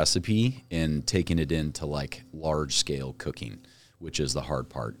taking a recipe and taking it into like large scale cooking, which is the hard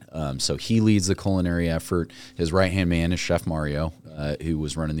part. So he leads the culinary effort. His right-hand man is Chef Mario, who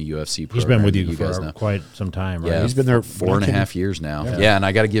was running the UFC program. he's been with that you guys for know. quite some time, right? Yeah, He's been there 4.5 years now. Yeah, and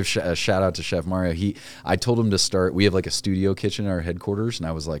I got to give a shout out to Chef Mario. I told him to start. We have like a studio kitchen at our headquarters, and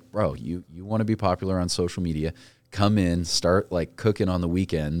I was like, bro, you want to be popular on social media? Come in, start like cooking on the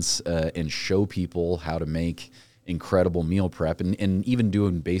weekends, and show people how to make incredible meal prep and even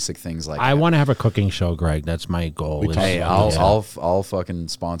doing basic things like I want to have a cooking show, Greg. That's my goal. hey, I'll fucking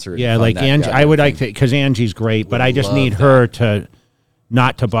sponsor it. Yeah, like Angie, I would like to, because Angie's great, but I just need her to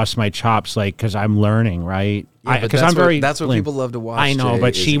not to bust my chops, like, because I'm learning, right? Yeah, Because I'm very. That's what people love to watch. I know, Jay,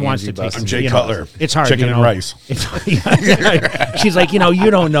 but is she wants to Angie take. busting Jay you know, Cutler. It's hard, Chicken you know. and rice. She's like, you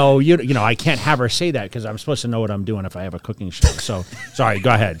don't know, you know, I can't have her say that because I'm supposed to know what I'm doing if I have a cooking show. So, sorry,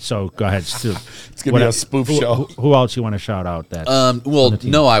 go ahead. So, go ahead. It's gonna be a spoof show. Who else you want to shout out? That Well,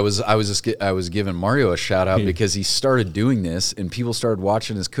 no, I was giving Mario a shout out because he started doing this and people started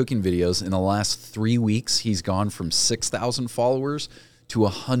watching his cooking videos. In the last 3 weeks, he's gone from 6,000 followers to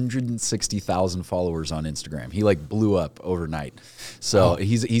 160,000 followers on Instagram. He like blew up overnight. So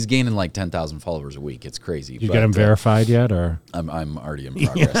he's gaining like 10,000 followers a week. It's crazy. You get him verified yet, or I'm already in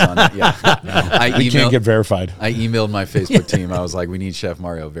progress on it. Yeah, We can't get verified. I emailed my Facebook team. I was like, we need Chef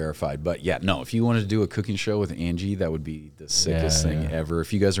Mario verified. But yeah, no, if you wanted to do a cooking show with Angie, that would be the sickest thing ever.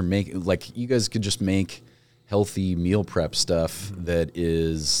 If you guys are making, like, you guys could just make healthy meal prep stuff that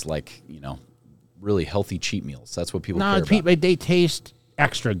is like, you know, really healthy cheat meals. That's what people care about. They taste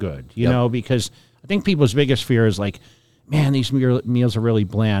extra good, you know, because I think people's biggest fear is like, man, these meals are really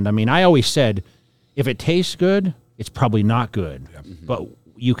bland. I mean, I always said, if it tastes good, it's probably not good. But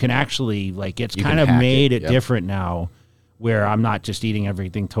you can actually, like, it's kind of made it different now, where I'm not just eating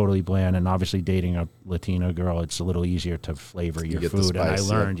everything totally bland. And obviously dating a Latina girl, it's a little easier to flavor your food. And I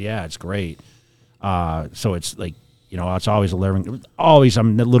learned, it's great. So it's like, you know, it's always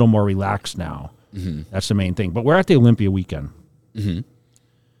I'm a little more relaxed now. That's the main thing. But we're at the Olympia weekend.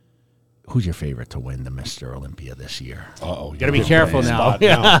 Who's your favorite to win the Mr. Olympia this year? Uh-oh. You got to be careful now.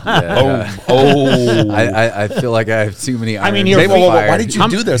 I feel like I have too many irons. I mean, Why did you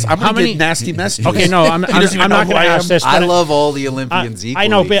do this? I'm going to get nasty messages. Okay, no, I'm not going to ask this. I love all the Olympians equally. I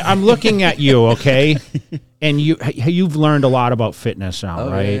know, but I'm looking at you, okay? And you've learned a lot about fitness now,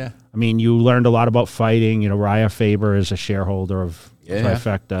 right? Yeah. I mean, you learned a lot about fighting. You know, Raya Faber is a shareholder of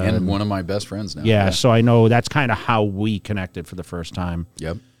Trifecta. And one of my best friends now. Yeah, so I know that's kind of how we connected for the first time.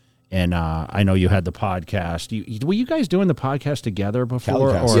 Yep. And I know you had the podcast. Were you guys doing the podcast together before?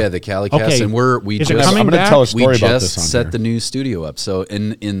 Calicast. Yeah, the Calicast. Okay. And I'm going to tell a story about this on set here. the new studio up. So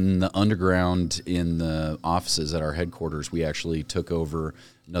in the underground, in the offices at our headquarters, we actually took over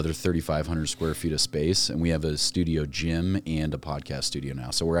another 3,500 square feet of space, and we have a studio gym and a podcast studio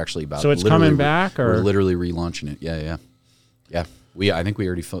now. So we're actually about. So it's coming back, or we're literally relaunching it. Yeah. I think we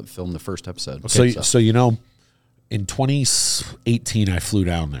already filmed the first episode. Okay, so you know, in 2018, I flew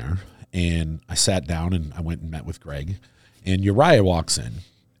down there and I sat down and I went and met with Greg, and Uriah walks in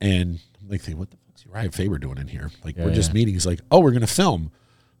and I'm like, what the fuck's Uriah Faber doing in here? Like, we're just meeting. He's like, oh, we're going to film.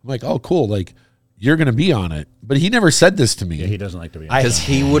 I'm like, oh, cool. Like, you're going to be on it. But he never said this to me. Yeah, he doesn't like to be. Because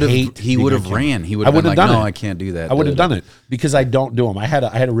he would have ran. He would have been like, no, I can't do that. I would have done it because I don't do them. I had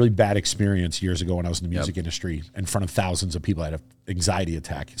a really bad experience years ago when I was in the music industry in front of thousands of people. I had an anxiety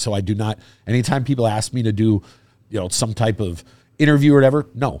attack. So I do not, anytime people ask me to do, you know, some type of interview or whatever,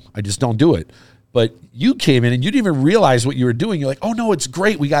 no, I just don't do it. But you came in and you didn't even realize what you were doing. You're like, oh no, it's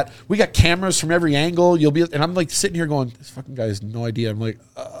great. We got cameras from every angle. And I'm like sitting here going, this fucking guy has no idea. I'm like,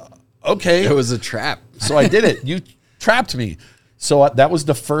 okay. It was a trap. So I did it. You trapped me. So that was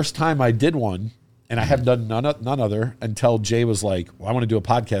the first time I did one. And I have done none other until Jay was like, well, I want to do a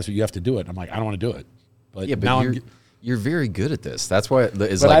podcast, but you have to do it. I'm like, I don't want to do it. But now you're very good at this. That's why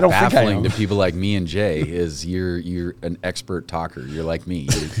it's I like don't think I baffling am. to people like me and Jay is you're an expert talker. You're like me.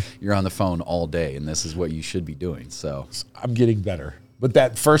 You're on the phone all day, and this is what you should be doing. So I'm getting better. But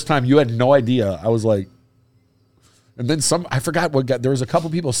that first time you had no idea. I was like, and then I forgot there was a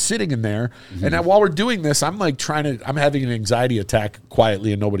couple people sitting in there. And then while we're doing this, I'm like I'm having an anxiety attack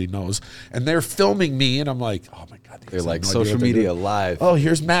quietly and nobody knows. And they're filming me and I'm like, oh my God. they're like social media live. Oh,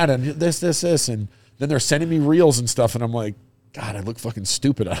 here's Matt and this. And then they're sending me reels and stuff. And I'm like, God, I look fucking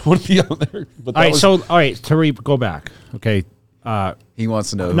stupid. I don't want to be on there. But all right, to go back. Okay. He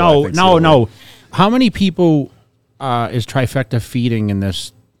wants to know. No. How many people is Trifecta feeding in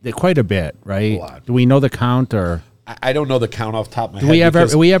this? Quite a bit, right? A lot. Do we know the count, or I don't know the count off the top of my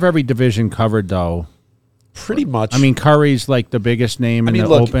head. We have every division covered though. Pretty much. I mean, Curry's like the biggest name in the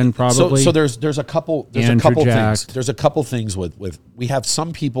Open, probably. So there's a couple things. There's a couple things with we have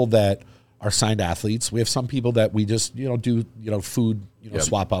some people that are signed athletes. We have some people that we just do food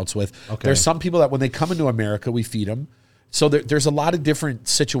swap outs with. Okay. There's some people that when they come into America, we feed them. So there's a lot of different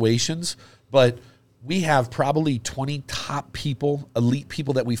situations, but we have probably 20 top people, elite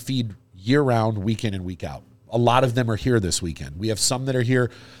people that we feed year round, week in and week out. a lot of them are here this weekend. We have some that are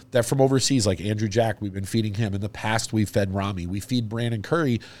here that from overseas, like Andrew Jack. We've been feeding him. In the past, we've fed Rami. We feed Brandon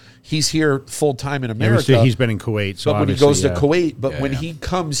Curry. He's here full time in America. He's been in Kuwait. So but when he goes to Kuwait, when he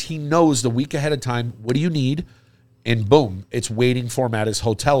comes, he knows the week ahead of time, what do you need? And boom, it's waiting for him at his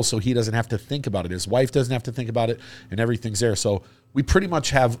hotel, so he doesn't have to think about it. His wife doesn't have to think about it, and everything's there. So we pretty much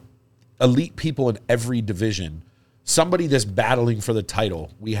have elite people in every division. Somebody that's battling for the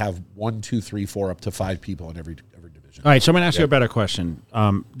title, we have 1, 2, 3, 4, up to 5 people in every division. All right, so I'm going to ask you a better question.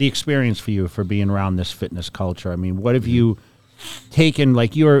 The experience for you for being around this fitness culture. I mean, what have you taken?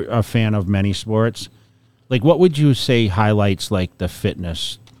 Like, you're a fan of many sports. Like, what would you say highlights like the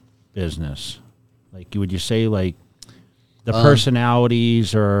fitness business? Like, would you say like the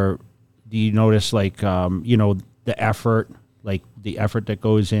personalities, or do you notice like the effort, like the effort that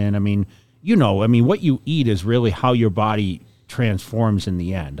goes in? I mean, what you eat is really how your body transforms in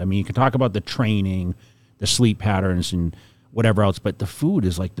the end. I mean, you can talk about the training, the sleep patterns, and whatever else, but the food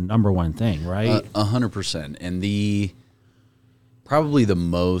is like the number one thing, right? 100%. And probably the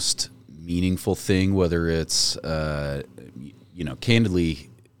most meaningful thing, whether it's, candidly,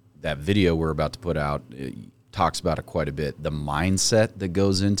 that video we're about to put out talks about it quite a bit. The mindset that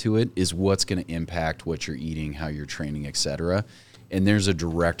goes into it is what's going to impact what you're eating, how you're training, etc. And there's a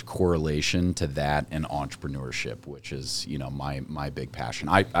direct correlation to that and entrepreneurship, which is, my big passion.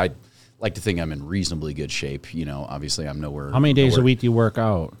 I like to think I'm in reasonably good shape. Obviously I'm nowhere. How many days a week do you work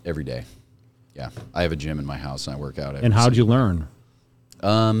out? Every day. Yeah. I have a gym in my house and I work out every And how'd you learn?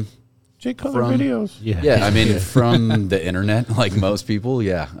 Jake Cutler videos. Yeah, I mean, from the internet, like most people,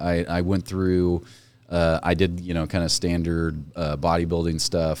 yeah. I went through, I did, kind of standard bodybuilding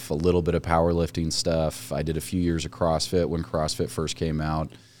stuff, a little bit of powerlifting stuff. I did a few years of CrossFit when CrossFit first came out.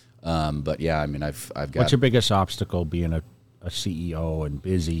 But yeah, I mean, I've got. What's your biggest obstacle being a CEO and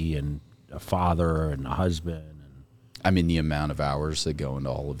busy and a father and a husband? I mean, the amount of hours that go into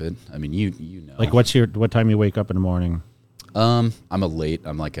all of it. I mean, you know. Like, what time you wake up in the morning? I'm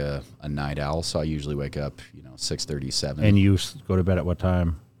like a night owl, so I usually wake up, 6:30, 7. And you go to bed at what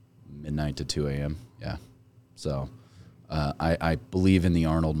time? Midnight to 2 a.m. Yeah. So I believe in the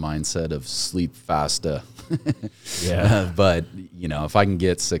Arnold mindset of sleep faster. Yeah. But, if I can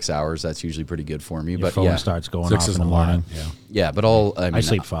get 6 hours, that's usually pretty good for me. Your but phone yeah, starts going 6 off is in the a lot. morning. Yeah. Yeah, but I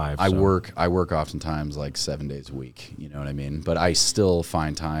sleep 5. I so. work oftentimes like 7 days a week. You know what I mean? But I still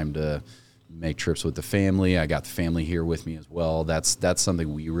find time to make trips with the family. I got the family here with me as well. That's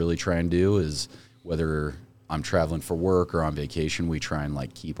something we really try and do, is whether I'm traveling for work or on vacation, we try and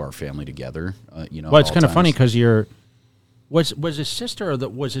like keep our family together. Well, it's kind of funny because was his sister or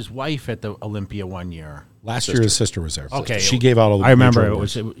was his wife at the Olympia one year? Last year, his sister was there. Okay, she gave out all the. I remember major it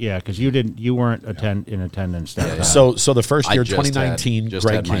was awards. because you weren't in attendance that time. So the first year, 2019,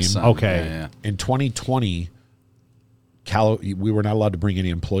 Greg my came. son. Okay. Yeah. In 2020, we were not allowed to bring any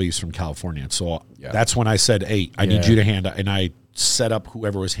employees from California. So that's when I said, hey, I need you to hand out. And I set up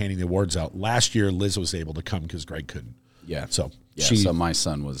whoever was handing the awards out. Last year, Liz was able to come because Greg couldn't. Yeah. So so my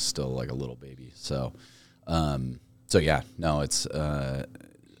son was still like a little baby. So, it's,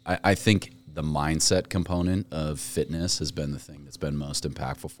 I think the mindset component of fitness has been the thing that's been most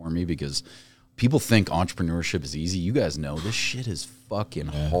impactful for me, because people think entrepreneurship is easy. You guys know this shit is fucking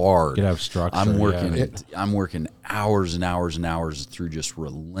hard. You gotta have structure. I'm working hours and hours and hours through just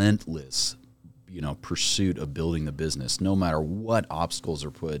relentless, pursuit of building the business, no matter what obstacles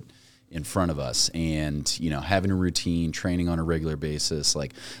are put in front of us. And, having a routine, training on a regular basis.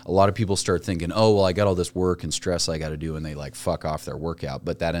 Like, a lot of people start thinking, oh, well, I got all this work and stress I got to do, and they like fuck off their workout.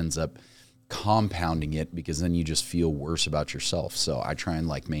 But that ends up compounding it, because then you just feel worse about yourself. So I try and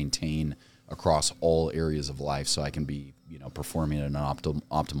like maintain across all areas of life so I can be, performing at an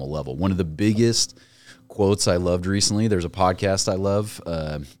optimal level. One of the biggest quotes I loved recently, there's a podcast I love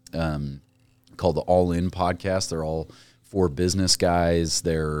called the All In Podcast. They're all 4 business guys.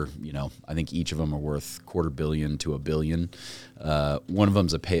 They're, I think each of them are worth $250 million to $1 billion. One of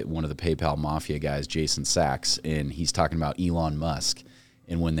them's one of the PayPal mafia guys, Jason Sachs, and he's talking about Elon Musk.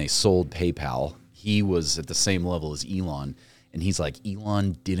 And when they sold PayPal, he was at the same level as Elon. And he's like,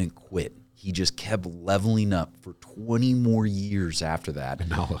 Elon didn't quit. He just kept leveling up for 20 more years after that,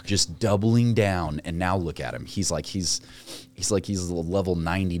 just doubling down. And now look at him. He's a level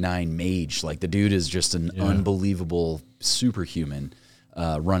 99 mage. Like, the dude is just an unbelievable superhuman,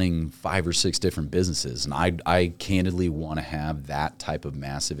 running 5 or 6 different businesses. And I candidly want to have that type of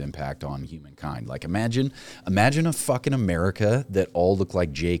massive impact on humankind. Like, imagine a fucking America that all look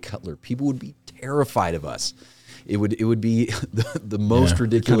like Jay Cutler. People would be terrified of us. it would be the most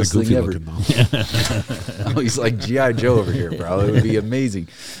ridiculous thing ever. Oh, he's like G.I. Joe over here, bro. It would be amazing.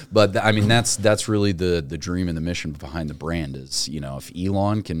 But I mean, that's really the dream and the mission behind the brand is, you know, if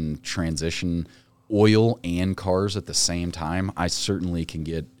Elon can transition oil and cars at the same time, I certainly can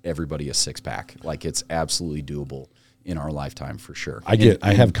get everybody a 6-pack. Like, it's absolutely doable in our lifetime for sure.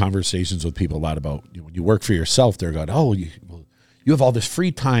 I have conversations with people a lot about, you know, when you work for yourself, they're going, oh, you have all this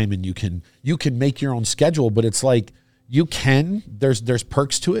free time and you can make your own schedule, but it's like there's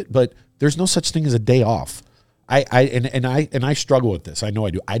perks to it, but there's no such thing as a day off. I struggle with this. I know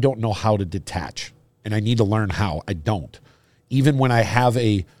I do. I don't know how to detach, and I need to learn how. I don't. Even when I have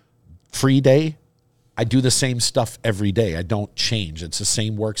a free day, I do the same stuff every day. I don't change. It's the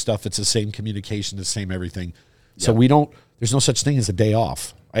same work stuff. It's the same communication, the same everything. So there's no such thing as a day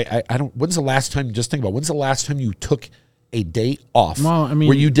off. When's the last time you took a day off? Well, I mean,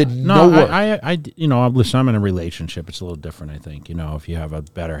 where you did no work? Listen, I'm in a relationship. It's a little different, I think. You know, if you have a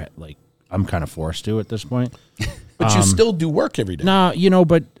better, like, I'm kind of forced to at this point. But you still do work every day. No, you know,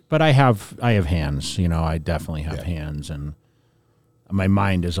 but I have hands. You know, I definitely have hands, and my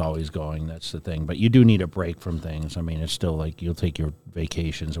mind is always going. That's the thing. But you do need a break from things. I mean, it's still like you'll take your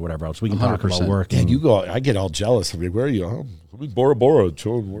vacations or whatever else. We can 100%. Talk about work. And you go. I get all jealous. I'm like, where are you? I'm in Bora Bora,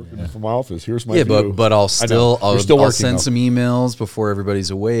 chilling, working from my office. Here's my view. But I'll send some emails before everybody's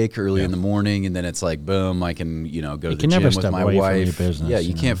awake early in the morning, and then it's like, boom, I can go to the gym with my wife. Business,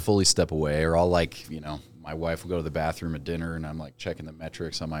 you can't fully step away, or I'll my wife will go to the bathroom at dinner, and I'm like checking the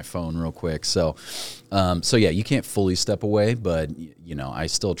metrics on my phone real quick. So you can't fully step away, but I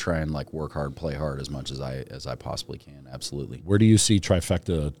still try and like work hard, play hard as much as I possibly can. Absolutely. Where do you see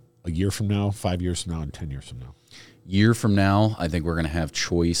Trifecta a year from now, 5 years from now, and 10 years from now? Year from now, I think we're going to have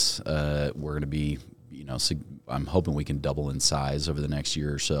choice. We're going to be, I'm hoping we can double in size over the next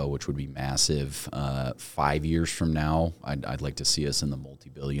year or so, which would be massive. 5 years from now, I'd like to see us in the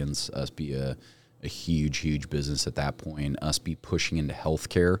multi-billions, us be a huge business at that point, us be pushing into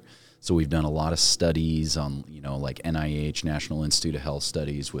healthcare. So we've done a lot of studies on, like NIH, National Institute of Health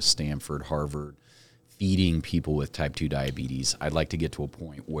studies with Stanford, Harvard, feeding people with type 2 diabetes. I'd like to get to a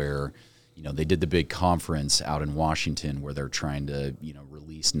point where, they did the big conference out in Washington where they're trying to,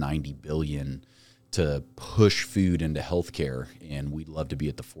 release $90 billion to push food into healthcare. And we'd love to be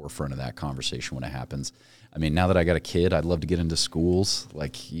at the forefront of that conversation when it happens. I mean, now that I got a kid, I'd love to get into schools.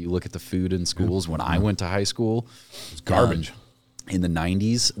 Like, you look at the food in schools. When I went to high school, it was garbage. In the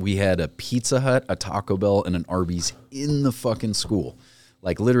 90s, we had a Pizza Hut, a Taco Bell, and an Arby's in the fucking school.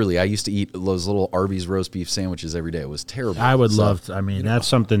 Like, literally, I used to eat those little Arby's roast beef sandwiches every day. It was terrible. I would love to. I mean, that's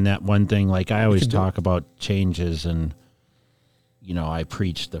something, that one thing, like, I always talk about changes, and, I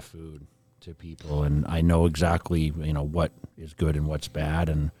preach the food to people, and I know exactly, what is good and what's bad,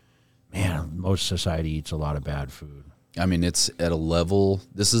 and man, most society eats a lot of bad food. I mean, it's at a level,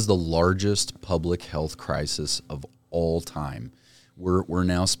 this is the largest public health crisis of all time. We're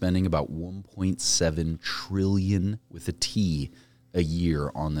now spending about 1.7 trillion with a T a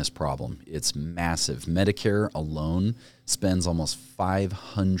year on this problem. It's massive. Medicare alone spends almost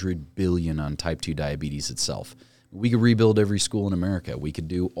 $500 billion on type 2 diabetes itself. We could rebuild every school in America. We could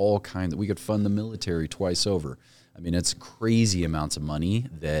do all kinds. We could fund the military twice over. I mean, it's crazy amounts of money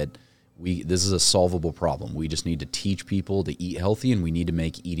that this is a solvable problem. We just need to teach people to eat healthy, and we need to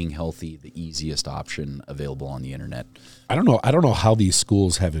make eating healthy the easiest option available on the internet. I don't know how these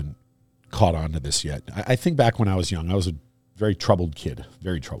schools haven't caught on to this yet. I think back when I was young, I was a very troubled kid,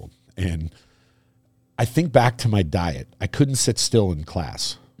 very troubled. And I think back to my diet. I couldn't sit still in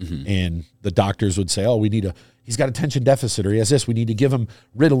class. Mm-hmm. And the doctors would say, oh, he's got attention deficit, or he has this. We need to give him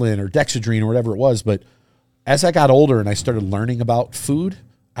Ritalin or Dexedrine or whatever it was. But as I got older and I started learning about food,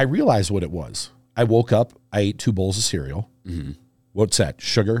 I realized what it was. I woke up, I ate 2 bowls of cereal. Mm-hmm. What's that?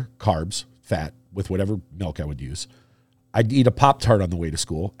 Sugar, carbs, fat, with whatever milk I would use. I'd eat a Pop-Tart on the way to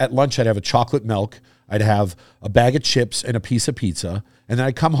school. At lunch, I'd have a chocolate milk. I'd have a bag of chips and a piece of pizza. And then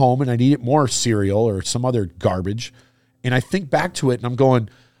I'd come home and I'd eat more cereal or some other garbage. And I think back to it and I'm going,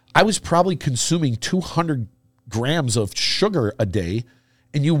 I was probably consuming 200 grams of sugar a day.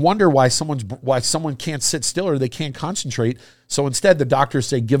 And you wonder why someone can't sit still or they can't concentrate. So instead, the doctors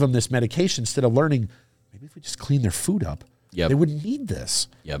say, give them this medication instead of learning, maybe if we just clean their food up, they wouldn't need this.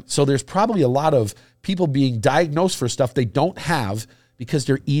 Yep. So there's probably a lot of people being diagnosed for stuff they don't have because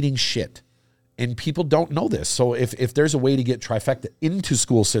they're eating shit. And people don't know this. So if there's a way to get Trifecta into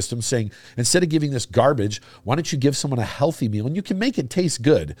school systems saying, instead of giving this garbage, why don't you give someone a healthy meal? And you can make it taste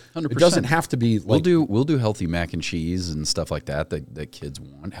good. 100%. It doesn't have to be like... We'll do healthy mac and cheese and stuff like that kids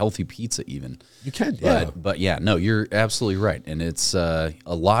want. Healthy pizza even. You can, yeah. But yeah, no, you're absolutely right. And it's a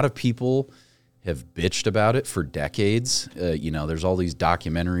lot of people have bitched about it for decades. There's all these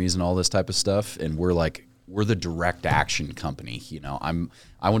documentaries and all this type of stuff, and we're the direct action company.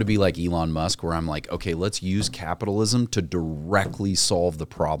 I want to be like Elon Musk, where I'm like, okay, let's use capitalism to directly solve the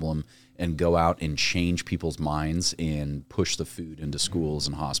problem and go out and change people's minds and push the food into schools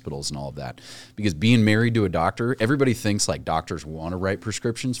and hospitals and all of that. Because being married to a doctor, everybody thinks like doctors want to write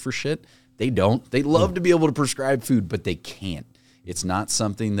prescriptions for shit. They don't. They love to be able to prescribe food, but they can't. It's not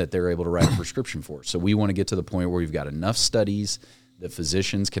something that they're able to write a prescription for. So we want to get to the point where we've got enough studies that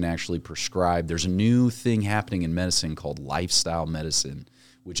physicians can actually prescribe. There's a new thing happening in medicine called lifestyle medicine,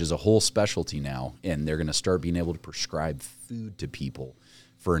 which is a whole specialty now, and they're going to start being able to prescribe food to people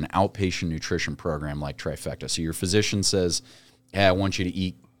for an outpatient nutrition program like Trifecta. So your physician says, hey, I want you to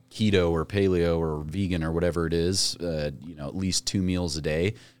eat keto or paleo or vegan or whatever it is, at least 2 meals a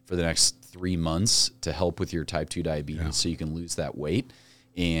day for the next 3 months to help with your type 2 diabetes so you can lose that weight.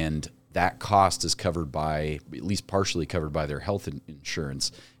 And that cost is covered by, at least partially covered by their health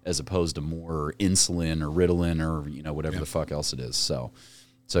insurance, as opposed to more insulin or Ritalin or, whatever the fuck else it is. So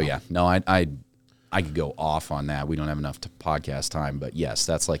yeah, no, I could go off on that. We don't have enough podcast time, but yes,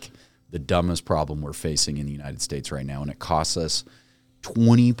 that's like the dumbest problem we're facing in the United States right now. And it costs us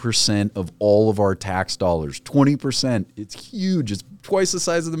 20% of all of our tax dollars. 20%. It's huge. It's twice the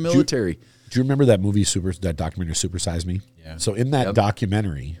size of the military. Do you remember that movie, that documentary, Super Size Me? Yeah. So in that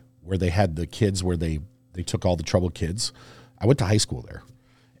documentary where they had the kids, where they took all the troubled kids, I went to high school there.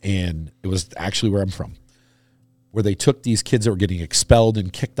 And it was actually where I'm from, where they took these kids that were getting expelled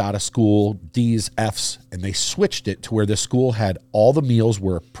and kicked out of school, D's, F's, and they switched it to where the school had all the meals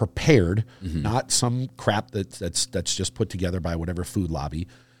were prepared, not some crap that's just put together by whatever food lobby.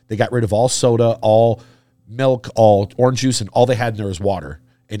 They got rid of all soda, all milk, all orange juice, and all they had in there was water.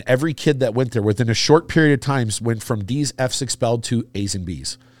 And every kid that went there within a short period of time went from D's, F's expelled to A's and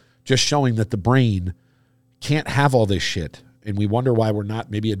B's, just showing that the brain can't have all this shit. And we wonder why we're not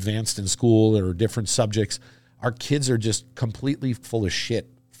maybe advanced in school or different subjects. Our kids are just completely full of shit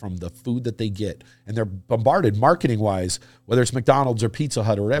from the food that they get. And they're bombarded marketing-wise, whether it's McDonald's or Pizza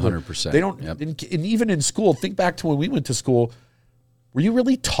Hut or whatever. 100%. They don't, and even in school, think back to when we went to school, were you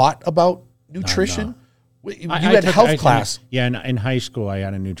really taught about nutrition? No. You had health class. Yeah, in high school, I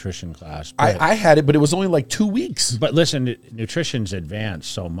had a nutrition class. I had it, but it was only like 2 weeks. But listen, nutrition's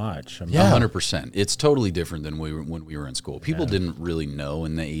advanced so much. I mean, 100%. It's totally different than when we were in school. People didn't really know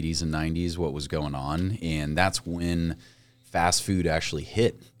in the 80s and 90s what was going on, and that's when fast food actually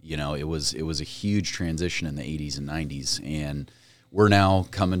hit. It was a huge transition in the 80s and 90s, and we're now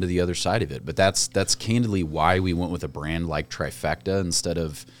coming to the other side of it. But that's candidly why we went with a brand like Trifecta instead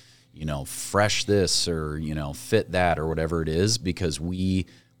of fresh this or, fit that or whatever it is, because we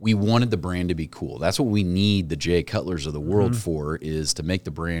wanted the brand to be cool. That's what we need the Jay Cutlers of the world for, is to make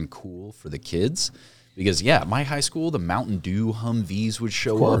the brand cool for the kids. Because, yeah, my high school, the Mountain Dew Humvees would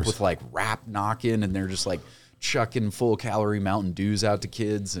show up with, like, rap knocking, and they're just, like, chucking full-calorie Mountain Dews out to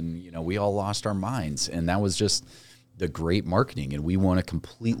kids, and, we all lost our minds. And that was just the great marketing, and we want to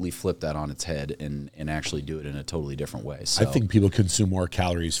completely flip that on its head and actually do it in a totally different way. So I think people consume more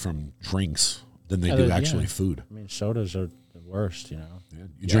calories from drinks than they do actually food. I mean, sodas are the worst, Yeah.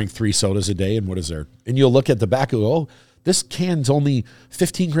 You drink 3 sodas a day, and what is there? And you'll look at the back and go, oh, this can's only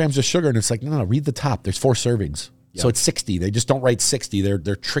 15 grams of sugar, and it's like, no, read the top. There's 4 servings. So it's 60. They just don't write 60.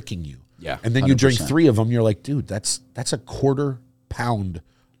 They're tricking you. Yeah. And then you drink 3 of them, you're like, dude, that's a quarter pound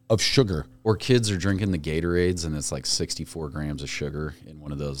of sugar. Or kids are drinking the Gatorades, and it's like 64 grams of sugar in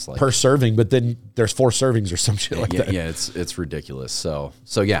one of those, like, per serving, but then there's 4 servings or some shit like that. Yeah, it's ridiculous. So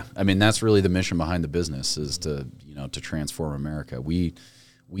yeah, I mean, that's really the mission behind the business, is to to transform America. We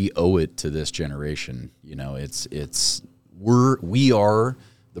owe it to this generation. We are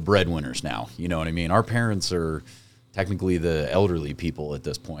the breadwinners now. You know what I mean? Our parents are technically the elderly people at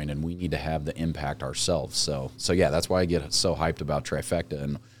this point, and we need to have the impact ourselves. So yeah, that's why I get so hyped about Trifecta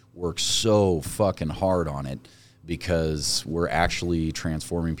and work so fucking hard on it, because we're actually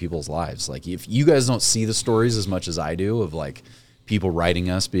transforming people's lives. Like, if you guys don't see the stories as much as I do of, like, people writing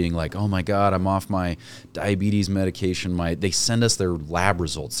us being like, oh my God, I'm off my diabetes medication. They send us their lab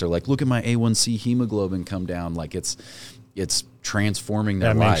results. They're like, look at my A1C hemoglobin come down. Like, it's transforming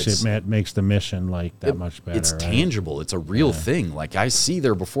their lives. It makes the mission like that much better. It's tangible. It's a real thing. Like, I see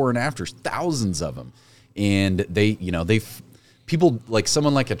their before and afters, thousands of them. And people like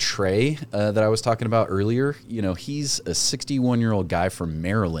someone like a Trey that I was talking about earlier, he's a 61-year-old guy from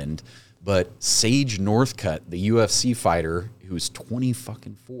Maryland But Sage Northcutt, the UFC fighter who's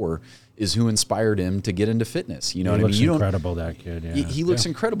 24, is who inspired him to get into fitness. You know what I mean? He looks incredible, that kid. Yeah. He looks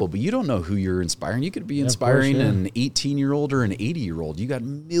incredible, but you don't know who you're inspiring. You could be inspiring an 18-year-old or an 80-year-old. You got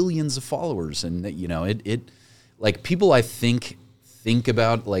millions of followers, and you know it. Like people, I think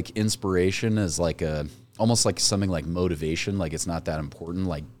about like inspiration as like almost like something like motivation. Like it's not that important.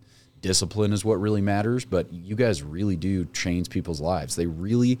 Like discipline is what really matters. But you guys really do change people's lives. They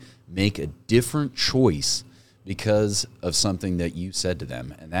really make a different choice because of something that you said to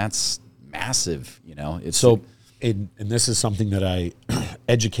them, and that's massive. You know, it's and this is something that I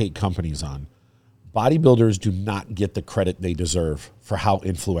educate companies on. Bodybuilders do not get the credit they deserve for how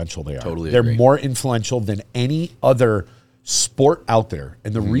influential they are. Totally They're agree. more influential than any other sport out there.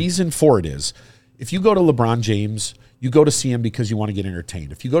 And the reason for it is, if you go to LeBron James, you go to see him because you want to get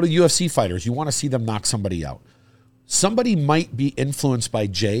entertained. If you go to UFC fighters, you want to see them knock somebody out. Somebody might be influenced by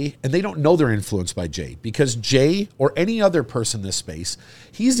Jay, and they don't know they're influenced by Jay, because Jay or any other person in this space,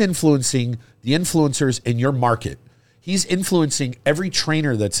 he's influencing the influencers in your market. He's influencing every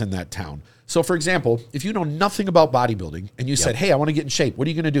trainer that's in that town. So, for example, if you know nothing about bodybuilding and you said, hey, I want to get in shape, what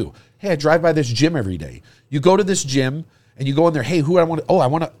are you going to do? Hey, I drive by this gym every day. You go to this gym and you go in there, hey,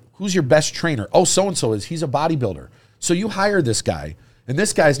 who's your best trainer? Oh, so-and-so he's a bodybuilder. So you hire this guy. And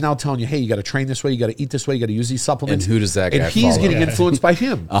this guy's now telling you, hey, you got to train this way, you got to eat this way, you got to use these supplements. And who does that guy And he's follow? getting influenced by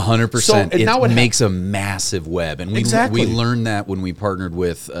him. 100%. So, and now it makes a massive web. And we learned that when we partnered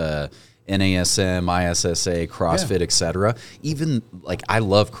with NASM, ISSA, CrossFit, etc. Even like I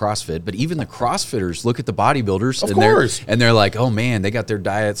love CrossFit, but even the CrossFitters look at the bodybuilders and they're like, oh man, they got their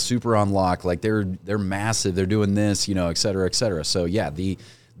diet super on lock. Like they're massive. They're doing this, you know, et cetera, et cetera. So yeah, the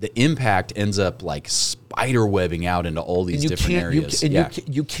impact ends up like spider webbing out into all these different areas.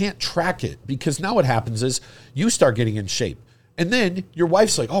 You can't track it, because now what happens is you start getting in shape. And then your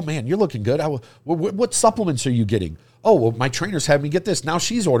wife's like, oh man, you're looking good. What supplements are you getting? Oh, well, my trainer's had me get this. Now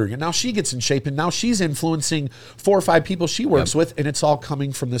she's ordering it. Now she gets in shape, and now she's influencing 4 or 5 people she works with, and it's all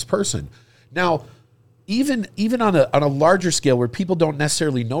coming from this person. Now, even on a larger scale where people don't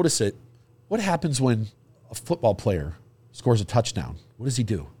necessarily notice it, what happens when a football player scores a touchdown? What does he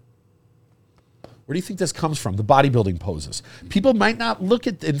do? Where do you think this comes from? The bodybuilding poses. People might not look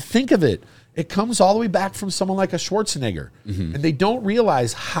at and think of it. It comes all the way back from someone like a Schwarzenegger. And they don't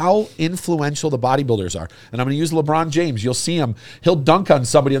realize how influential the bodybuilders are. And I'm going to use LeBron James. You'll see him. He'll dunk on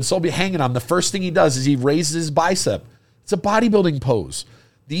somebody and so be hanging on. The first thing he does is he raises his bicep. It's a bodybuilding pose.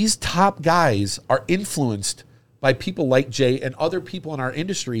 These top guys are influenced by people like Jay and other people in our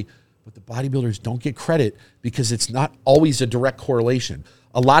industry, but the bodybuilders don't get credit because it's not always a direct correlation.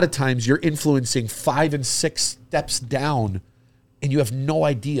 A lot of times you're influencing 5 and 6 steps down, and you have no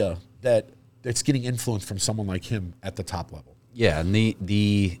idea that it's getting influence from someone like him at the top level. Yeah, and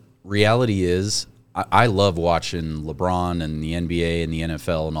the reality is I love watching LeBron and the NBA and the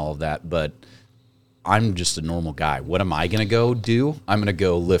NFL and all of that, but I'm just a normal guy. What am I going to go do? I'm going to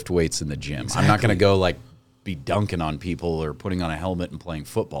go lift weights in the gym. Exactly. I'm not going to go like be dunking on people or putting on a helmet and playing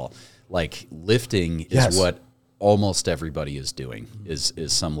football. Like lifting is what almost everybody is doing, is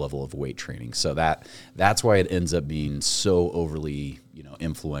some level of weight training. So that's why it ends up being so overly, you know,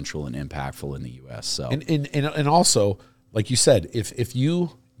 influential and impactful in the US. So and also, like you said, if you're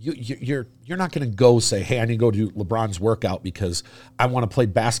not going to go say, hey, I need to go do LeBron's workout because I want to play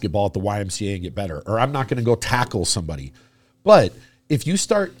basketball at the YMCA and get better, or I'm not going to go tackle somebody. But if you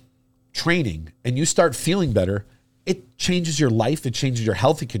start training and you start feeling better, it changes your life. It changes your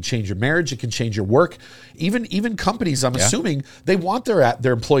health. It can change your marriage. It can change your work. Even companies, I'm assuming, they want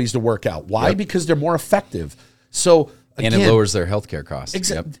their employees to work out. Why? Because they're more effective. So again, and it lowers their healthcare costs.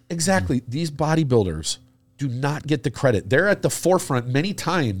 Exactly. These bodybuilders do not get the credit. They're at the forefront many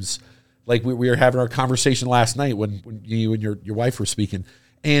times. Like we were having our conversation last night when you and your wife were speaking.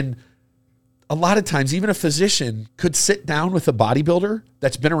 And a lot of times, even a physician could sit down with a bodybuilder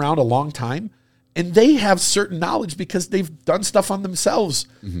that's been around a long time, and they have certain knowledge because they've done stuff on themselves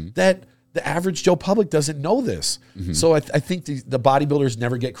that the average Joe public doesn't know this. So I think the bodybuilders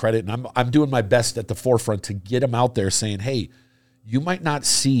never get credit, and I'm doing my best at the forefront to get them out there saying, hey, you might not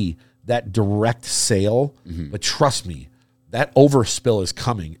see that direct sale, but trust me, that overspill is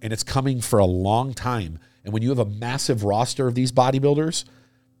coming, and it's coming for a long time. And when you have a massive roster of these bodybuilders,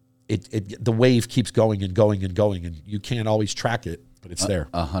 the wave keeps going and going and going, and you can't always track it. But it's there.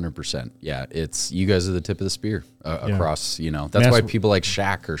 100%. Yeah, it's you guys are the tip of the spear across. You know, that's why people like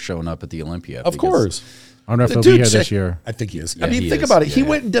Shaq are showing up at the Olympia. Of course. I don't know if he'll be here this year. I think he is. Yeah, I mean, think about it. He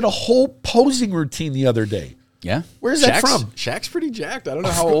went and did a whole posing routine the other day. Yeah. Where's that from? Shaq's pretty jacked. I don't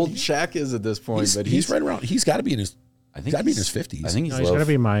know how old Shaq is at this point, but he's right around. He's got to be in his I He's think got to be in his 50s. I think he's No, he's low. got to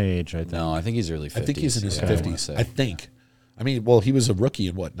be my age, I think. No, I think he's early 50s. I think he's in his Yeah, I wanna 50s. say. I think. I mean, well, he was a rookie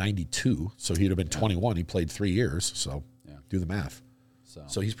in what, 92? So he'd have been 21. He played 3 years. So do the math.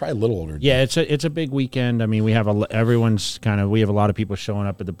 So he's probably a little older. Than Yeah, it's a big weekend. I mean, we have we have a lot of people showing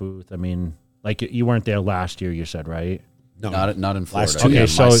up at the booth. I mean, like you weren't there last year, you said, right? No, Not in Florida. Last 2 Okay,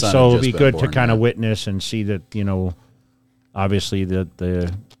 years. My so son so had it'd be just been good to born, kind of yeah. witness and see that, obviously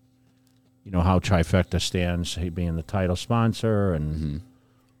the how Trifecta stands, he being the title sponsor, and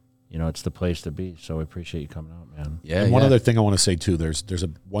it's the place to be. So we appreciate you coming out, man. Yeah, And one yeah. other thing I want to say too, there's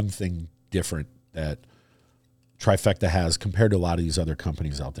one thing different that Trifecta has compared to a lot of these other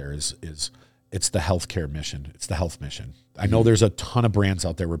companies out there is it's the healthcare mission. It's the health mission. I know there's a ton of brands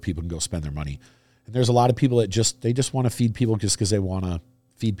out there where people can go spend their money. And there's a lot of people that just want to feed people just because they want to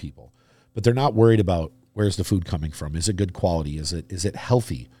feed people. But they're not worried about where's the food coming from. Is it good quality? Is it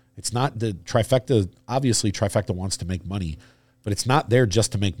healthy? It's not the Trifecta. Obviously, Trifecta wants to make money, but it's not there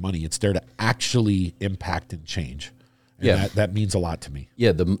just to make money. It's there to actually impact and change. And that means a lot to me.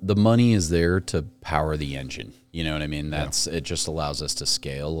 Yeah, the money is there to power the engine. You know what I mean? It just allows us to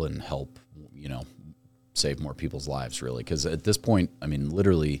scale and help, save more people's lives, really. Because at this point, I mean,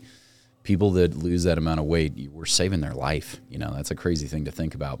 literally, people that lose that amount of weight, we're saving their life. That's a crazy thing to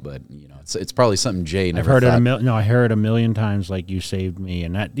think about, but it's probably something Jay never I've heard thought. I heard it a million times, like you saved me,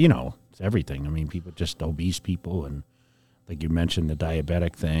 and that it's everything. I mean, people, just obese people, and like you mentioned the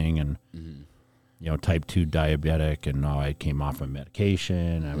diabetic thing, and type 2 diabetic, and I came off of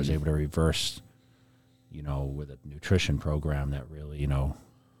medication. I was able to reverse, with a nutrition program that really,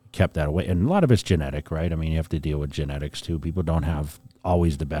 kept that away. And a lot of it's genetic, right? I mean, you have to deal with genetics too. People don't have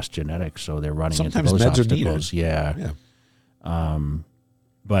always the best genetics, so they're running Sometimes into those meds are needed. obstacles. Yeah. Yeah.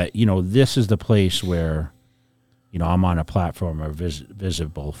 But, this is the place where, I'm on a platform or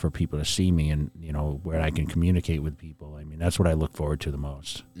visible for people to see me, and, where I can communicate with people. I mean, that's what I look forward to the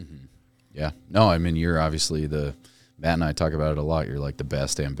most. Yeah. No, I mean, you're obviously Matt and I talk about it a lot. You're like the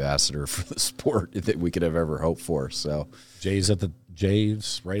best ambassador for the sport that we could have ever hoped for. So Jay's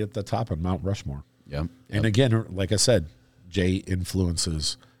right at the top of Mount Rushmore. yeah. And again, like I said, Jay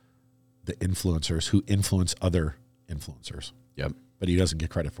influences the influencers who influence other influencers. Yep. But he doesn't get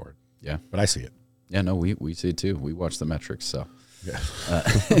credit for it. Yeah. But I see it. Yeah, no, we see it too. We watch the metrics, so. Yeah.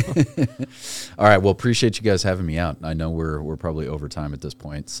 All right, well, appreciate you guys having me out. I know we're probably over time at this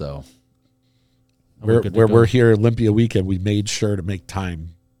point, so. We're here Olympia weekend, we made sure to make time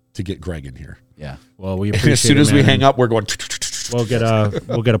to get Greg in here. Yeah. Well, we And appreciate as soon it, as we man. hang up, we're going. We'll get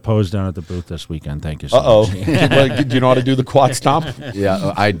a pose down at the booth this weekend. Thank you so Uh-oh. much. Do you know how to do the quad stomp?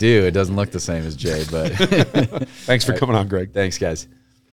 Yeah, I do. It doesn't look the same as Jay, but Thanks for coming on, Greg. thanks, guys.